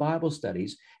 15 Bible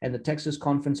studies, and the Texas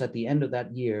Conference at the end of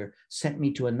that year sent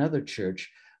me to another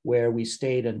church where we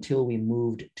stayed until we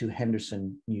moved to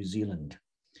Henderson, New Zealand.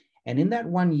 And in that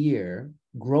 1 year,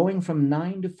 growing from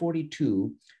 9 to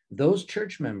 42, those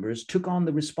church members took on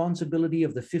the responsibility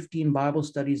of the 15 Bible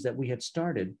studies that we had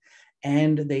started,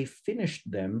 and they finished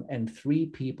them, and 3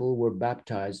 people were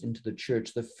baptized into the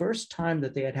church, the first time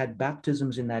that they had had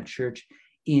baptisms in that church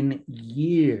in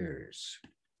years.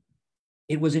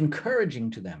 It was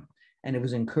encouraging to them, and it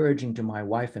was encouraging to my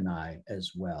wife and I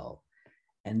as well.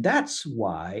 And that's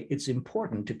why it's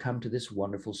important to come to this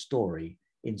wonderful story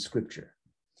in Scripture.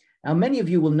 Now, many of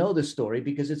you will know this story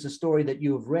because it's a story that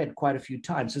you have read quite a few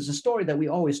times. It's a story that we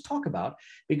always talk about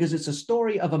because it's a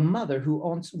story of a mother who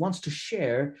wants to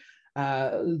share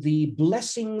the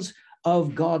blessings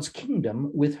of God's kingdom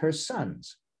with her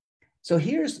sons. So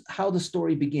here's how the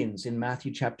story begins in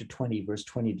Matthew chapter 20, verse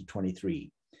 20 to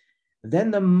 23.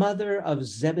 Then the mother of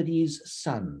Zebedee's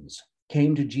sons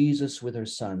came to Jesus with her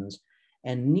sons,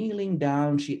 and kneeling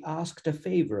down, she asked a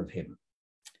favor of him.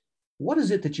 What is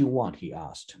it that you want? He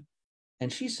asked.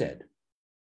 And she said,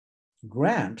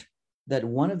 grant that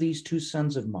one of these 2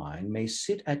 sons of mine may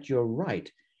sit at your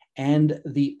right and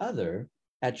the other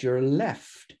at your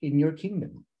left in your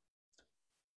kingdom.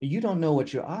 You don't know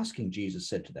what you're asking, Jesus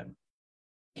said to them.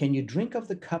 Can you drink of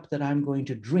the cup that I'm going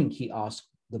to drink? He asked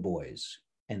the boys.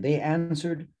 And they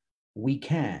answered, we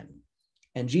can.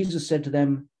 And Jesus said to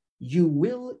them, you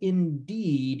will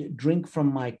indeed drink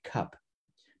from my cup,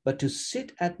 but to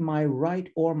sit at my right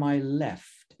or my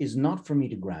left is not for me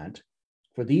to grant,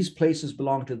 for these places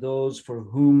belong to those for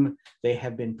whom they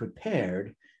have been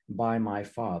prepared by my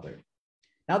Father.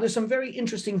 Now, there's some very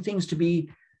interesting things to be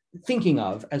thinking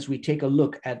of as we take a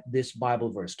look at this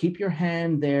Bible verse. Keep your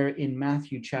hand there in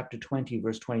Matthew chapter 20,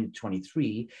 verse 20 to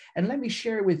 23, and let me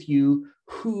share with you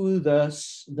who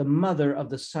the mother of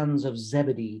the sons of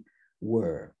Zebedee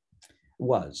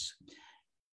was.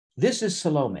 This is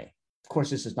Salome. Of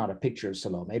course, this is not a picture of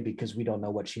Salome because we don't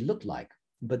know what she looked like,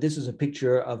 but this is a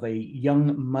picture of a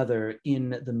young mother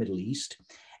in the Middle East.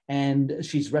 And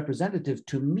she's representative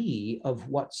to me of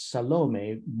what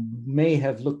Salome may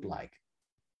have looked like.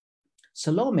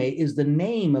 Salome is the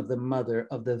name of the mother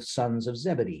of the sons of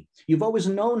Zebedee. You've always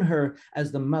known her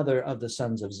as the mother of the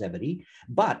sons of Zebedee,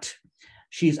 but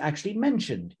she's actually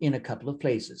mentioned in a couple of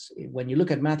places. When you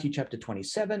look at Matthew chapter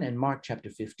 27 and Mark chapter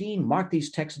 15, mark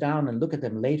these texts down and look at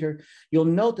them later, you'll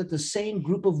note that the same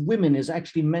group of women is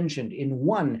actually mentioned. In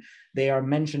one, they are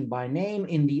mentioned by name.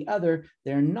 In the other,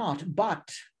 they're not,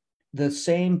 but the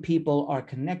same people are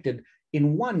connected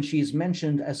In one, she's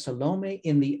mentioned as Salome.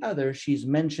 In the other, she's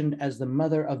mentioned as the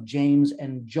mother of James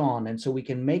and John. And so we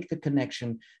can make the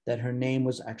connection that her name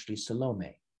was actually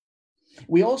Salome.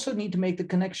 We also need to make the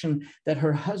connection that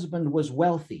her husband was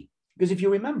wealthy. Because if you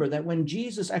remember that when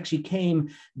Jesus actually came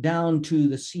down to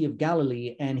the Sea of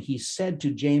Galilee and he said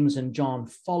to James and John,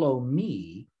 "Follow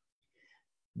me,"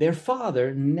 their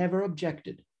father never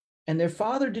objected. And their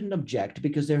father didn't object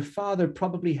because their father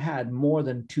probably had more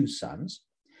than 2 sons.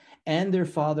 And their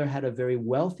father had a very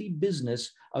wealthy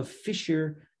business of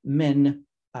fishermen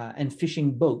and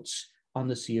fishing boats on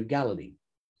the Sea of Galilee.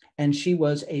 And she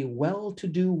was a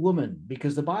well-to-do woman,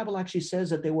 because the Bible actually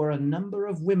says that there were a number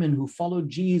of women who followed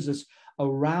Jesus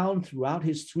around throughout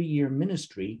his 3-year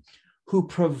ministry, who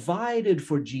provided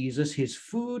for Jesus his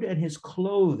food and his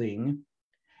clothing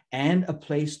and a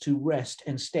place to rest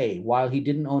and stay. While he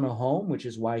didn't own a home, which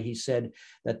is why he said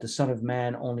that the Son of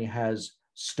Man only has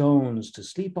stones to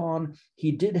sleep on,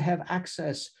 he did have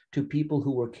access to people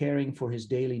who were caring for his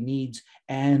daily needs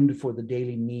and for the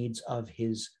daily needs of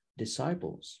his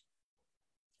disciples.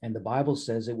 And the Bible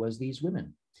says it was these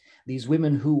women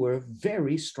who were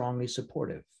very strongly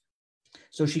supportive.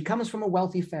 So she comes from a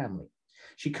wealthy family.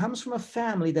 She comes from a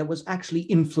family that was actually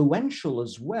influential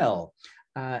as well.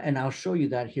 And I'll show you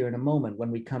that here in a moment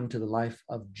when we come to the life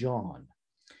of John.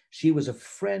 She was a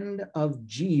friend of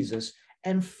Jesus.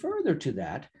 And further to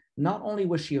that, not only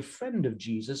was she a friend of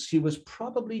Jesus, she was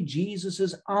probably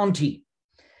Jesus's auntie.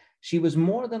 She was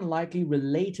more than likely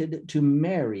related to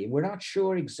Mary. We're not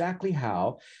sure exactly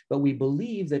how, but we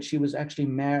believe that she was actually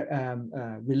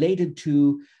related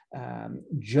to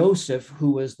Joseph,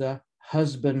 who was the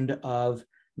husband of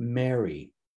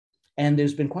Mary. And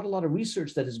there's been quite a lot of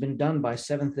research that has been done by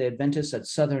Seventh-day Adventists at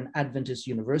Southern Adventist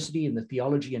University in the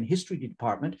Theology and History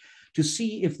Department to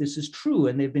see if this is true,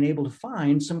 and they've been able to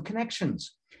find some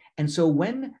connections. And so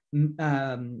when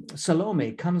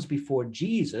Salome comes before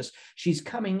Jesus, she's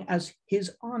coming as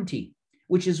his auntie,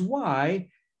 which is why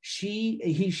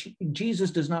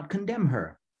Jesus does not condemn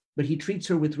her, but he treats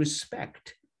her with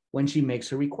respect when she makes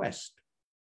her request.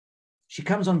 She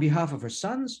comes on behalf of her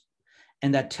sons,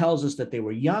 and that tells us that they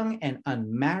were young and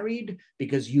unmarried,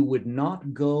 because you would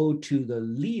not go to the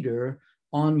leader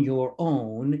on your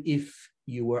own if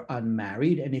you were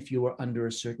unmarried and if you were under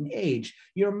a certain age.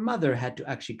 Your mother had to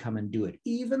actually come and do it,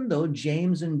 even though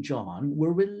James and John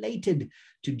were related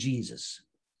to Jesus.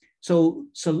 So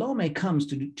Salome comes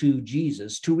to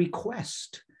Jesus to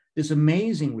request this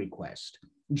amazing request.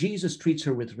 Jesus treats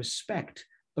her with respect.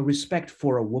 A respect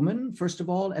for a woman, first of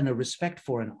all, and a respect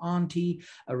for an auntie,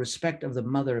 a respect of the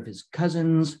mother of his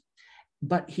cousins.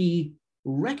 But he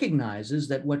recognizes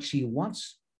that what she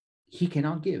wants, he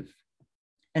cannot give.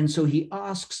 And so he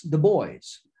asks the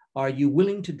boys, "Are you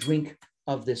willing to drink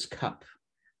of this cup?"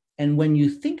 And when you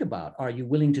think about, are you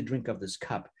willing to drink of this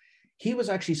cup? He was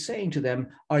actually saying to them,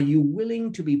 are you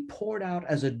willing to be poured out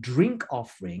as a drink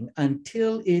offering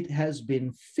until it has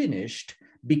been finished,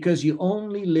 because you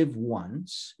only live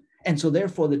once? And so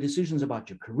therefore the decisions about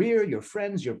your career, your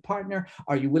friends, your partner,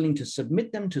 are you willing to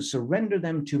submit them, to surrender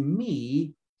them to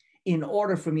me in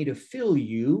order for me to fill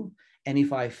you? And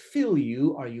if I fill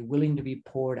you, are you willing to be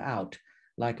poured out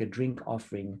like a drink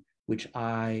offering, which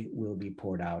I will be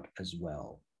poured out as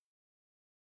well?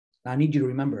 Now, I need you to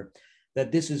remember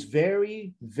that this is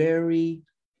very, very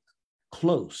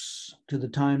close to the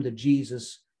time that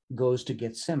Jesus goes to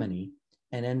Gethsemane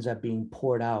and ends up being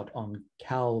poured out on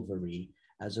Calvary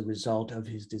as a result of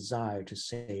his desire to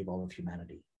save all of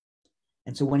humanity.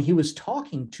 And so when he was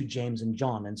talking to James and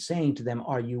John and saying to them,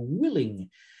 are you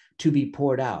willing to be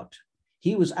poured out?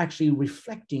 He was actually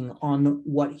reflecting on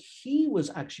what he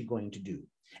was actually going to do.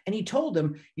 And he told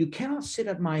them, you cannot sit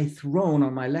at my throne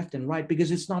on my left and right,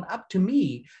 because it's not up to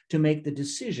me to make the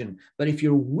decision. But if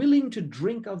you're willing to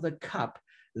drink of the cup,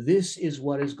 this is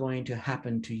what is going to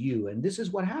happen to you. And this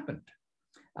is what happened.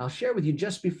 I'll share with you,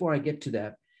 just before I get to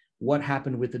that, what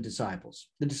happened with the disciples.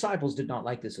 The disciples did not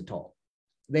like this at all.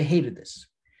 They hated this.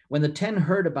 When the 10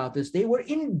 heard about this, they were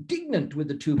indignant with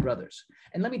the 2 brothers.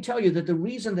 And let me tell you that the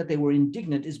reason that they were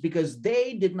indignant is because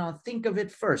they did not think of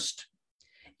it first.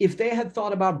 If they had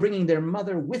thought about bringing their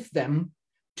mother with them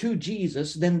to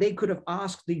Jesus, then they could have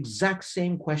asked the exact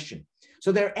same question.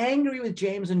 So they're angry with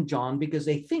James and John because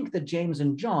they think that James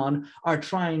and John are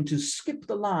trying to skip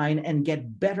the line and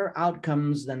get better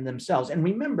outcomes than themselves. And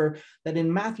remember that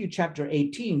in Matthew chapter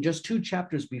 18, just 2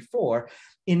 chapters before,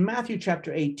 in Matthew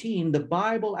chapter 18, the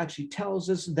Bible actually tells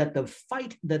us that the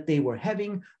fight that they were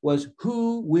having was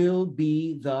who will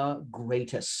be the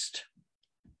greatest.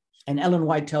 And Ellen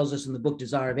White tells us in the book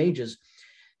Desire of Ages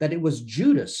that it was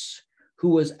Judas who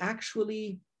was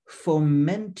actually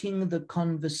fomenting the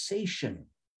conversation.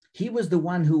 He was the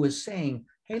one who was saying,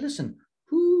 hey, listen,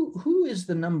 who is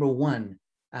the number one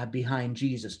behind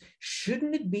Jesus?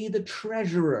 Shouldn't it be the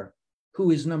treasurer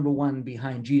who is number one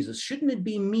behind Jesus? Shouldn't it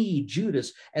be me,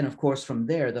 Judas? And of course, from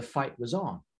there, the fight was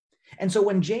on. And so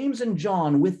when James and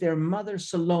John with their mother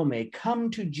Salome come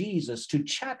to Jesus to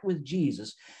chat with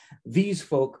Jesus, these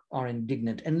folk are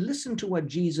indignant. And listen to what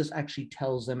Jesus actually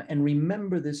tells them, and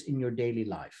remember this in your daily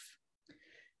life.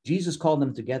 Jesus called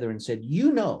them together and said,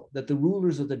 you know that the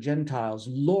rulers of the Gentiles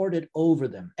lord it over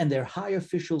them, and their high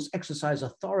officials exercise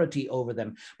authority over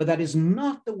them, but that is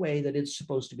not the way that it's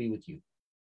supposed to be with you.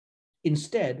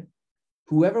 Instead,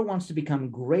 whoever wants to become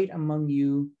great among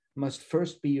you must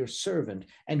first be your servant,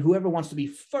 and whoever wants to be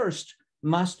first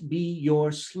must be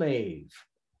your slave.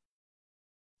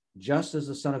 Just as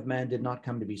the Son of Man did not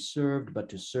come to be served, but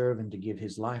to serve and to give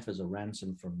his life as a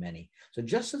ransom for many. So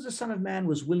just as the Son of Man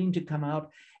was willing to come out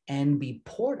and be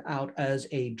poured out as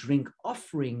a drink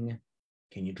offering,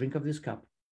 can you drink of this cup?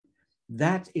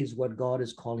 That is what God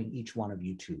is calling each one of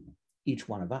you to, each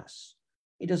one of us.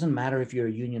 It doesn't matter if you're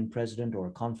a union president or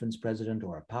a conference president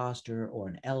or a pastor or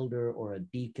an elder or a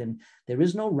deacon. There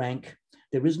is no rank.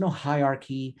 There is no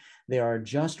hierarchy. There are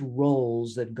just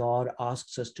roles that God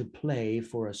asks us to play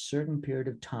for a certain period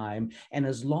of time. And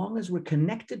as long as we're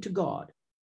connected to God,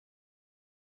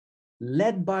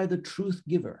 led by the truth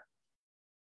giver,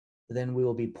 then we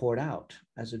will be poured out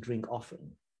as a drink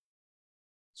offering.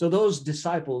 So those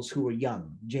disciples who were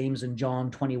young, James and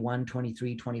John, 21,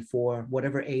 23, 24,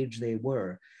 whatever age they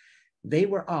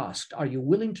were asked, are you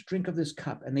willing to drink of this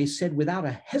cup? And they said without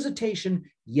a hesitation,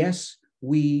 yes,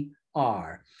 we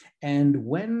are. And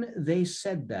when they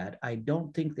said that, I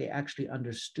don't think they actually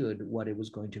understood what it was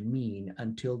going to mean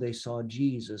until they saw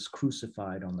Jesus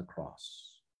crucified on the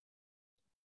cross.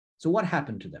 So what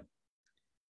happened to them?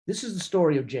 This is the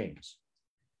story of James.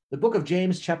 The book of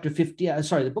James,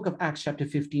 the book of Acts, chapter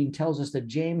 15, tells us that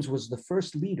James was the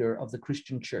first leader of the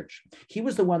Christian church. He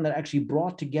was the one that actually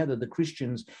brought together the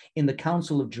Christians in the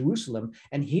Council of Jerusalem,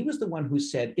 and he was the one who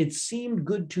said, it seemed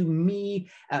good to me,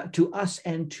 to us,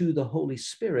 and to the Holy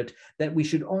Spirit that we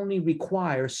should only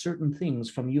require certain things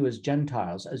from you as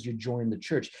Gentiles as you join the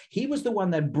church. He was the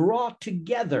one that brought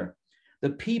together the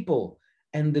people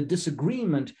and the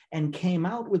disagreement and came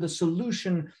out with a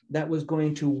solution that was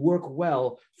going to work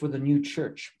well for the new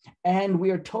church. And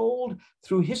we are told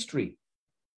through history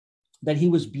that he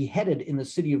was beheaded in the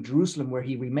city of Jerusalem, where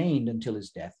he remained until his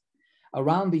death,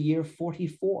 around the year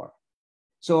 44.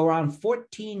 So around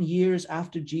 14 years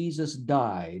after Jesus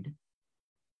died,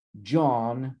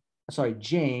 James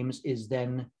is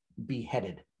then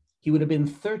beheaded. He would have been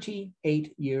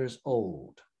 38 years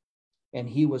old. And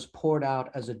he was poured out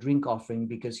as a drink offering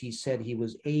because he said he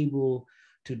was able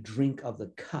to drink of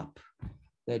the cup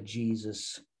that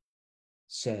Jesus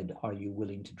said, are you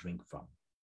willing to drink from?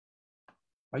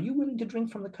 Are you willing to drink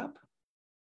from the cup?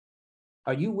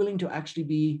 Are you willing to actually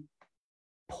be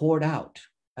poured out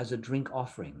as a drink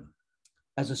offering,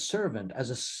 as a servant, as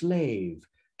a slave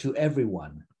to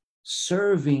everyone,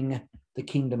 serving the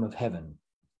kingdom of heaven?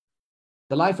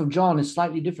 The life of John is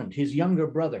slightly different. His younger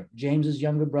brother, James's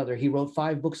younger brother, he wrote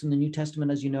 5 books in the New Testament,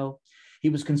 as you know. He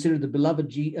was considered the beloved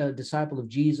disciple of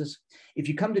Jesus. If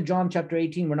you come to John chapter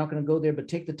 18, we're not going to go there, but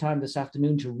take the time this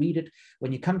afternoon to read it.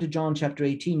 When you come to John chapter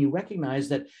 18, you recognize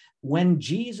that when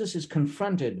Jesus is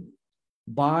confronted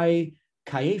by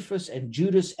Caiaphas and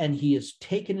Judas, and he is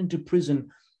taken into prison,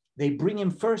 they bring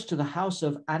him first to the house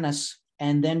of Annas,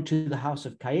 and then to the house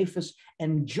of Caiaphas,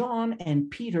 and John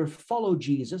and Peter follow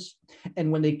Jesus.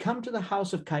 And when they come to the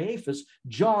house of Caiaphas,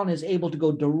 John is able to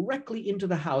go directly into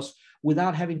the house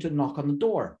without having to knock on the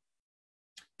door.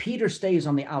 Peter stays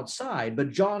on the outside, but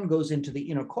John goes into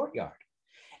the inner courtyard.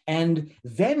 And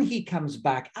then he comes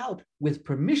back out with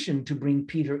permission to bring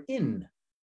Peter in.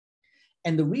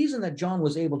 And the reason that John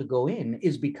was able to go in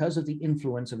is because of the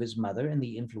influence of his mother and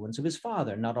the influence of his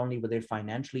father. Not only were they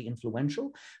financially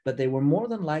influential, but they were more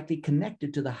than likely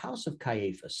connected to the house of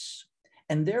Caiaphas,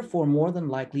 and therefore more than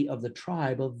likely of the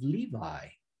tribe of Levi,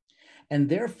 and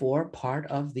therefore part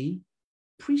of the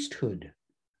priesthood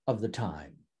of the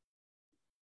time.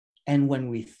 And when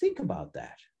we think about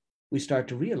that, we start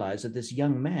to realize that this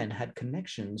young man had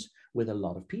connections with a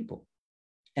lot of people,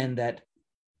 and that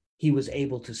he was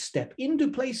able to step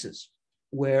into places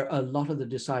where a lot of the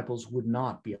disciples would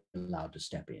not be allowed to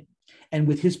step in. And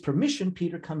with his permission,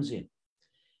 Peter comes in.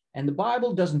 And the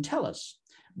Bible doesn't tell us,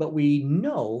 but we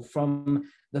know from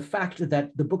the fact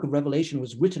that the book of Revelation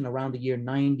was written around the year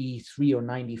 93 or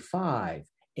 95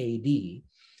 AD,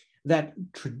 that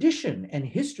tradition and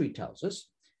history tells us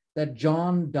that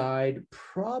John died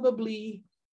probably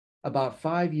about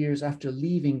 5 years after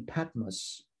leaving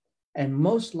Patmos, and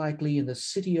most likely in the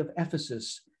city of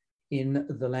Ephesus in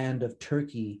the land of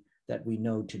Turkey that we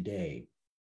know today.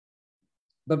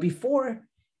 But before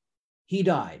he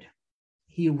died,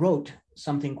 he wrote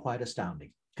something quite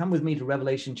astounding. Come with me to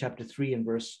Revelation chapter 3 and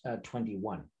verse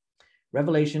 21.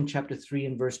 Revelation chapter 3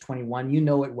 and verse 21, you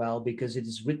know it well because it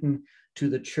is written to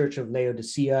the church of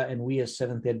Laodicea, and we as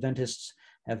Seventh-day Adventists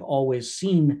have always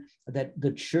seen that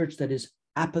the church that is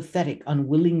apathetic,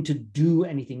 unwilling to do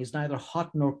anything, is neither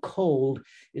hot nor cold,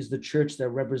 is the church that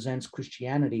represents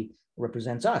Christianity,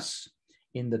 represents us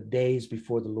in the days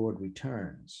before the Lord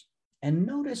returns. And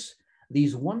notice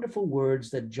these wonderful words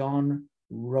that John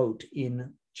wrote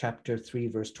in chapter 3,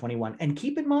 verse 21. And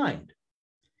keep in mind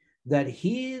that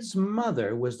his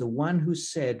mother was the one who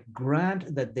said,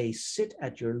 grant that they sit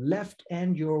at your left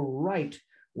and your right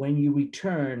when you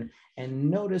return. And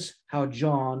notice how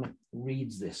John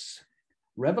reads this.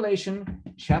 Revelation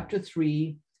chapter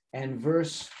 3 and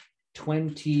verse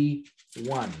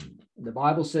 21. The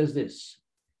Bible says this,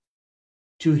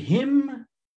 to him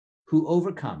who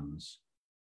overcomes,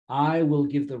 I will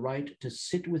give the right to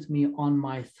sit with me on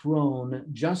my throne,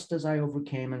 just as I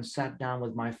overcame and sat down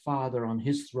with my Father on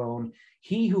his throne.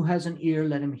 He who has an ear,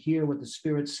 let him hear what the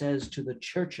Spirit says to the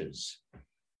churches.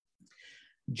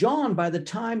 John, by the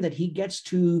time that he gets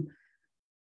to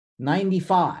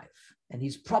 95, and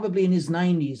he's probably in his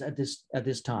 90s at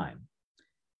this time,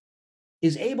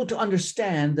 is able to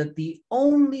understand that the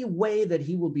only way that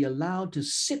he will be allowed to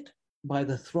sit by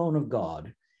the throne of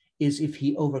God is if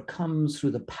he overcomes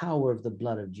through the power of the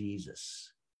blood of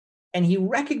Jesus. And he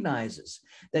recognizes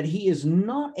that he is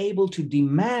not able to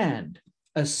demand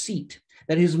a seat,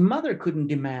 that his mother couldn't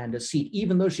demand a seat,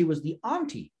 even though she was the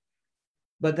auntie,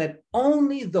 but that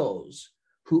only those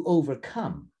who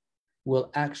overcome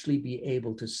will actually be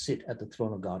able to sit at the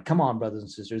throne of God. Come on, brothers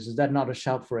and sisters, is that not a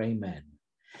shout for amen?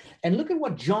 And look at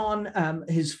what John,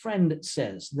 his friend,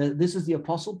 says. This is the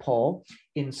Apostle Paul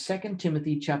in 2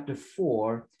 Timothy chapter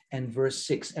 4 and verse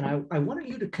 6. And I wanted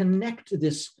you to connect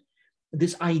this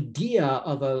idea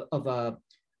of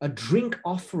a drink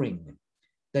offering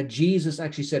that Jesus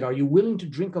actually said, are you willing to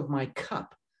drink of my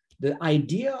cup? The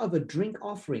idea of a drink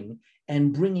offering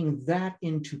and bringing that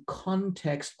into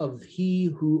context of he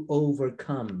who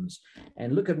overcomes.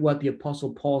 And look at what the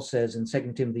Apostle Paul says in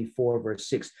 2 Timothy 4, verse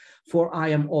 6. For I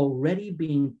am already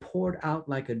being poured out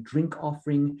like a drink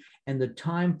offering, and the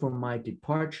time for my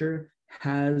departure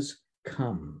has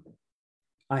come.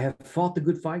 I have fought the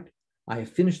good fight. I have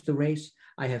finished the race.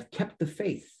 I have kept the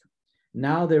faith.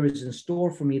 Now there is in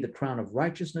store for me the crown of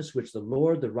righteousness, which the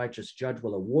Lord, the righteous judge,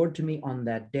 will award to me on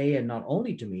that day, and not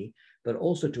only to me, but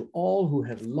also to all who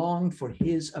have longed for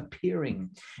his appearing.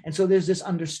 And so there's this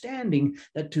understanding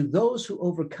that to those who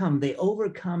overcome, they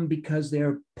overcome because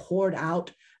they're poured out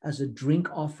as a drink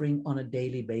offering on a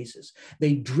daily basis.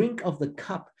 They drink of the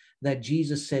cup that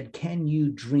Jesus said, can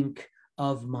you drink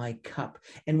of my cup?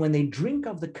 And when they drink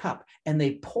of the cup and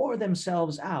they pour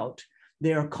themselves out,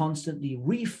 they are constantly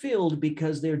refilled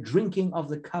because they're drinking of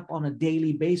the cup on a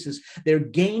daily basis. They're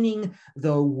gaining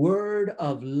the word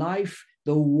of life,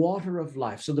 the water of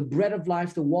life. So the bread of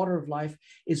life, the water of life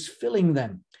is filling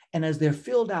them. And as they're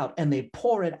filled out and they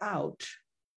pour it out,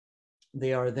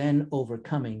 they are then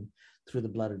overcoming through the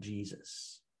blood of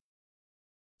Jesus.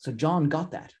 So John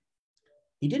got that.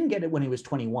 He didn't get it when he was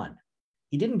 21.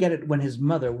 He didn't get it when his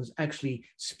mother was actually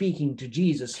speaking to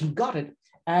Jesus. He got it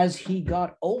as he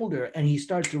got older and he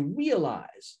started to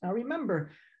realize. Now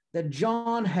remember that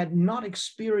John had not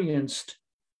experienced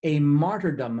a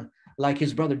martyrdom like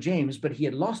his brother James, but he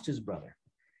had lost his brother.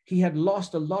 He had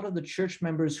lost a lot of the church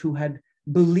members who had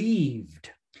believed.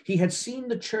 He had seen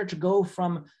the church go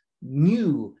from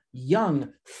new,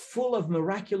 young, full of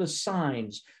miraculous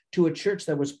signs to a church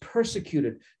that was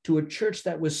persecuted, to a church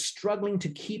that was struggling to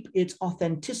keep its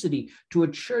authenticity, to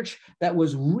a church that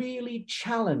was really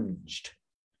challenged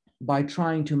by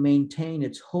trying to maintain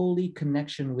its holy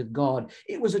connection with God.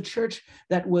 It was a church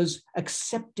that was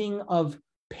accepting of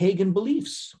pagan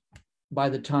beliefs by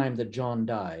the time that John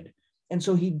died. And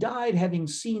so he died having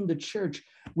seen the church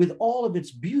with all of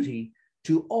its beauty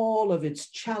to all of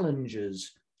its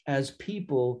challenges as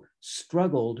people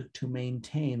struggled to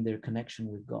maintain their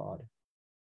connection with God.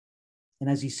 And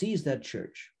as he sees that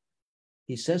church,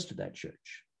 he says to that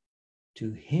church,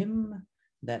 to him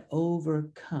that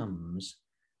overcomes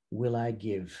will I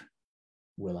give,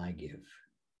 will I give.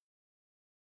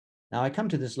 Now I come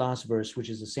to this last verse, which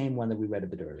is the same one that we read a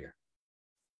bit earlier,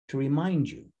 to remind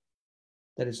you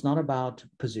that it's not about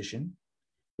position,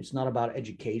 it's not about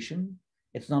education,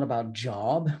 It's not about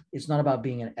job. It's not about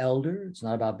being an elder. It's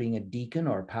not about being a deacon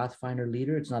or a Pathfinder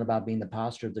leader. It's not about being the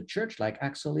pastor of the church like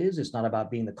Axel is. It's not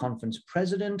about being the conference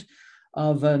president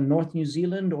of North New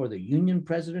Zealand or the union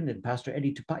president and Pastor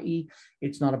Eddie Tupai.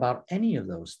 It's not about any of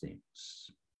those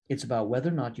things. It's about whether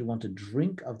or not you want to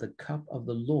drink of the cup of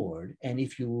the Lord, and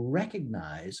if you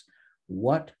recognize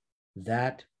what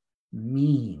that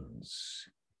means.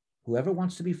 Whoever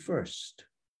wants to be first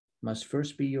must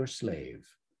first be your slave.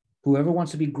 Whoever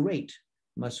wants to be great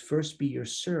must first be your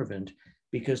servant,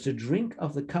 because to drink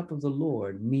of the cup of the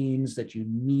Lord means that you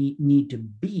need to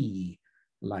be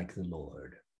like the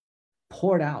Lord,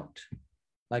 poured out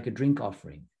like a drink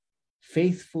offering,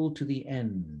 faithful to the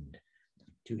end.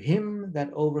 To him that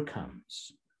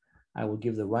overcomes, I will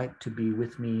give the right to be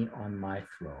with me on my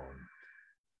throne.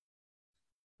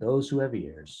 Those who have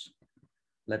ears,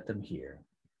 let them hear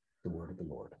the word of the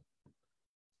Lord.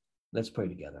 Let's pray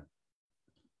together.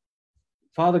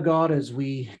 Father God, as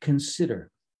we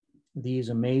consider these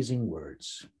amazing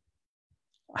words,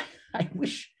 I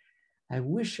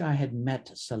wish I had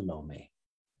met Salome,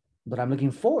 but I'm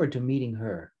looking forward to meeting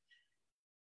her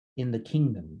in the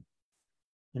kingdom.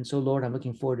 And so, Lord, I'm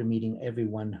looking forward to meeting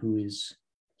everyone who is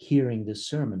hearing this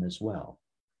sermon as well,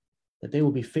 that they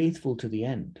will be faithful to the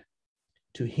end.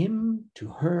 To him, to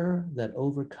her that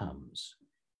overcomes,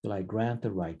 will I grant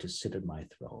the right to sit at my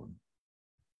throne.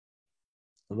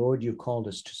 Lord, you called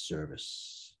us to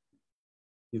service.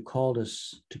 You called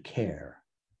us to care,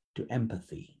 to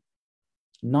empathy,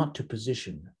 not to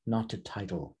position, not to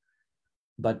title,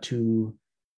 but to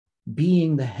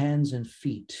being the hands and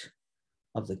feet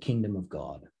of the kingdom of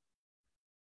God.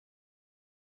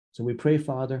 So we pray,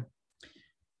 Father,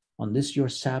 on this your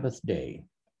Sabbath day,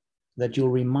 that you'll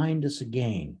remind us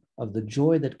again of the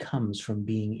joy that comes from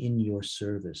being in your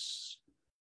service,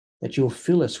 that you'll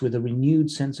fill us with a renewed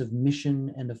sense of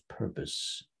mission and of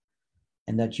purpose,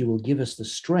 and that you will give us the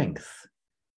strength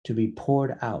to be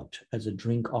poured out as a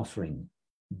drink offering,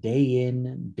 day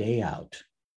in, day out,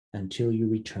 until you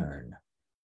return.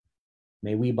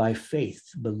 May we by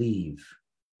faith believe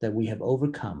that we have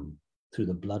overcome through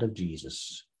the blood of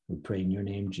Jesus. We pray in your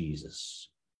name, Jesus.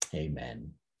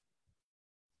 Amen.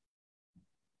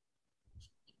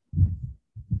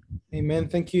 Amen.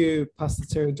 Thank you, Pastor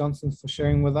Terry Johnson, for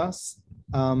sharing with us.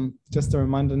 Just a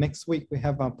reminder, next week we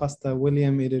have our Pastor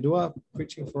William Iridua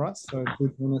preaching for us. So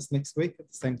do join us next week at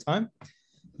the same time.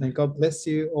 And God bless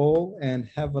you all and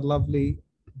have a lovely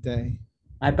day.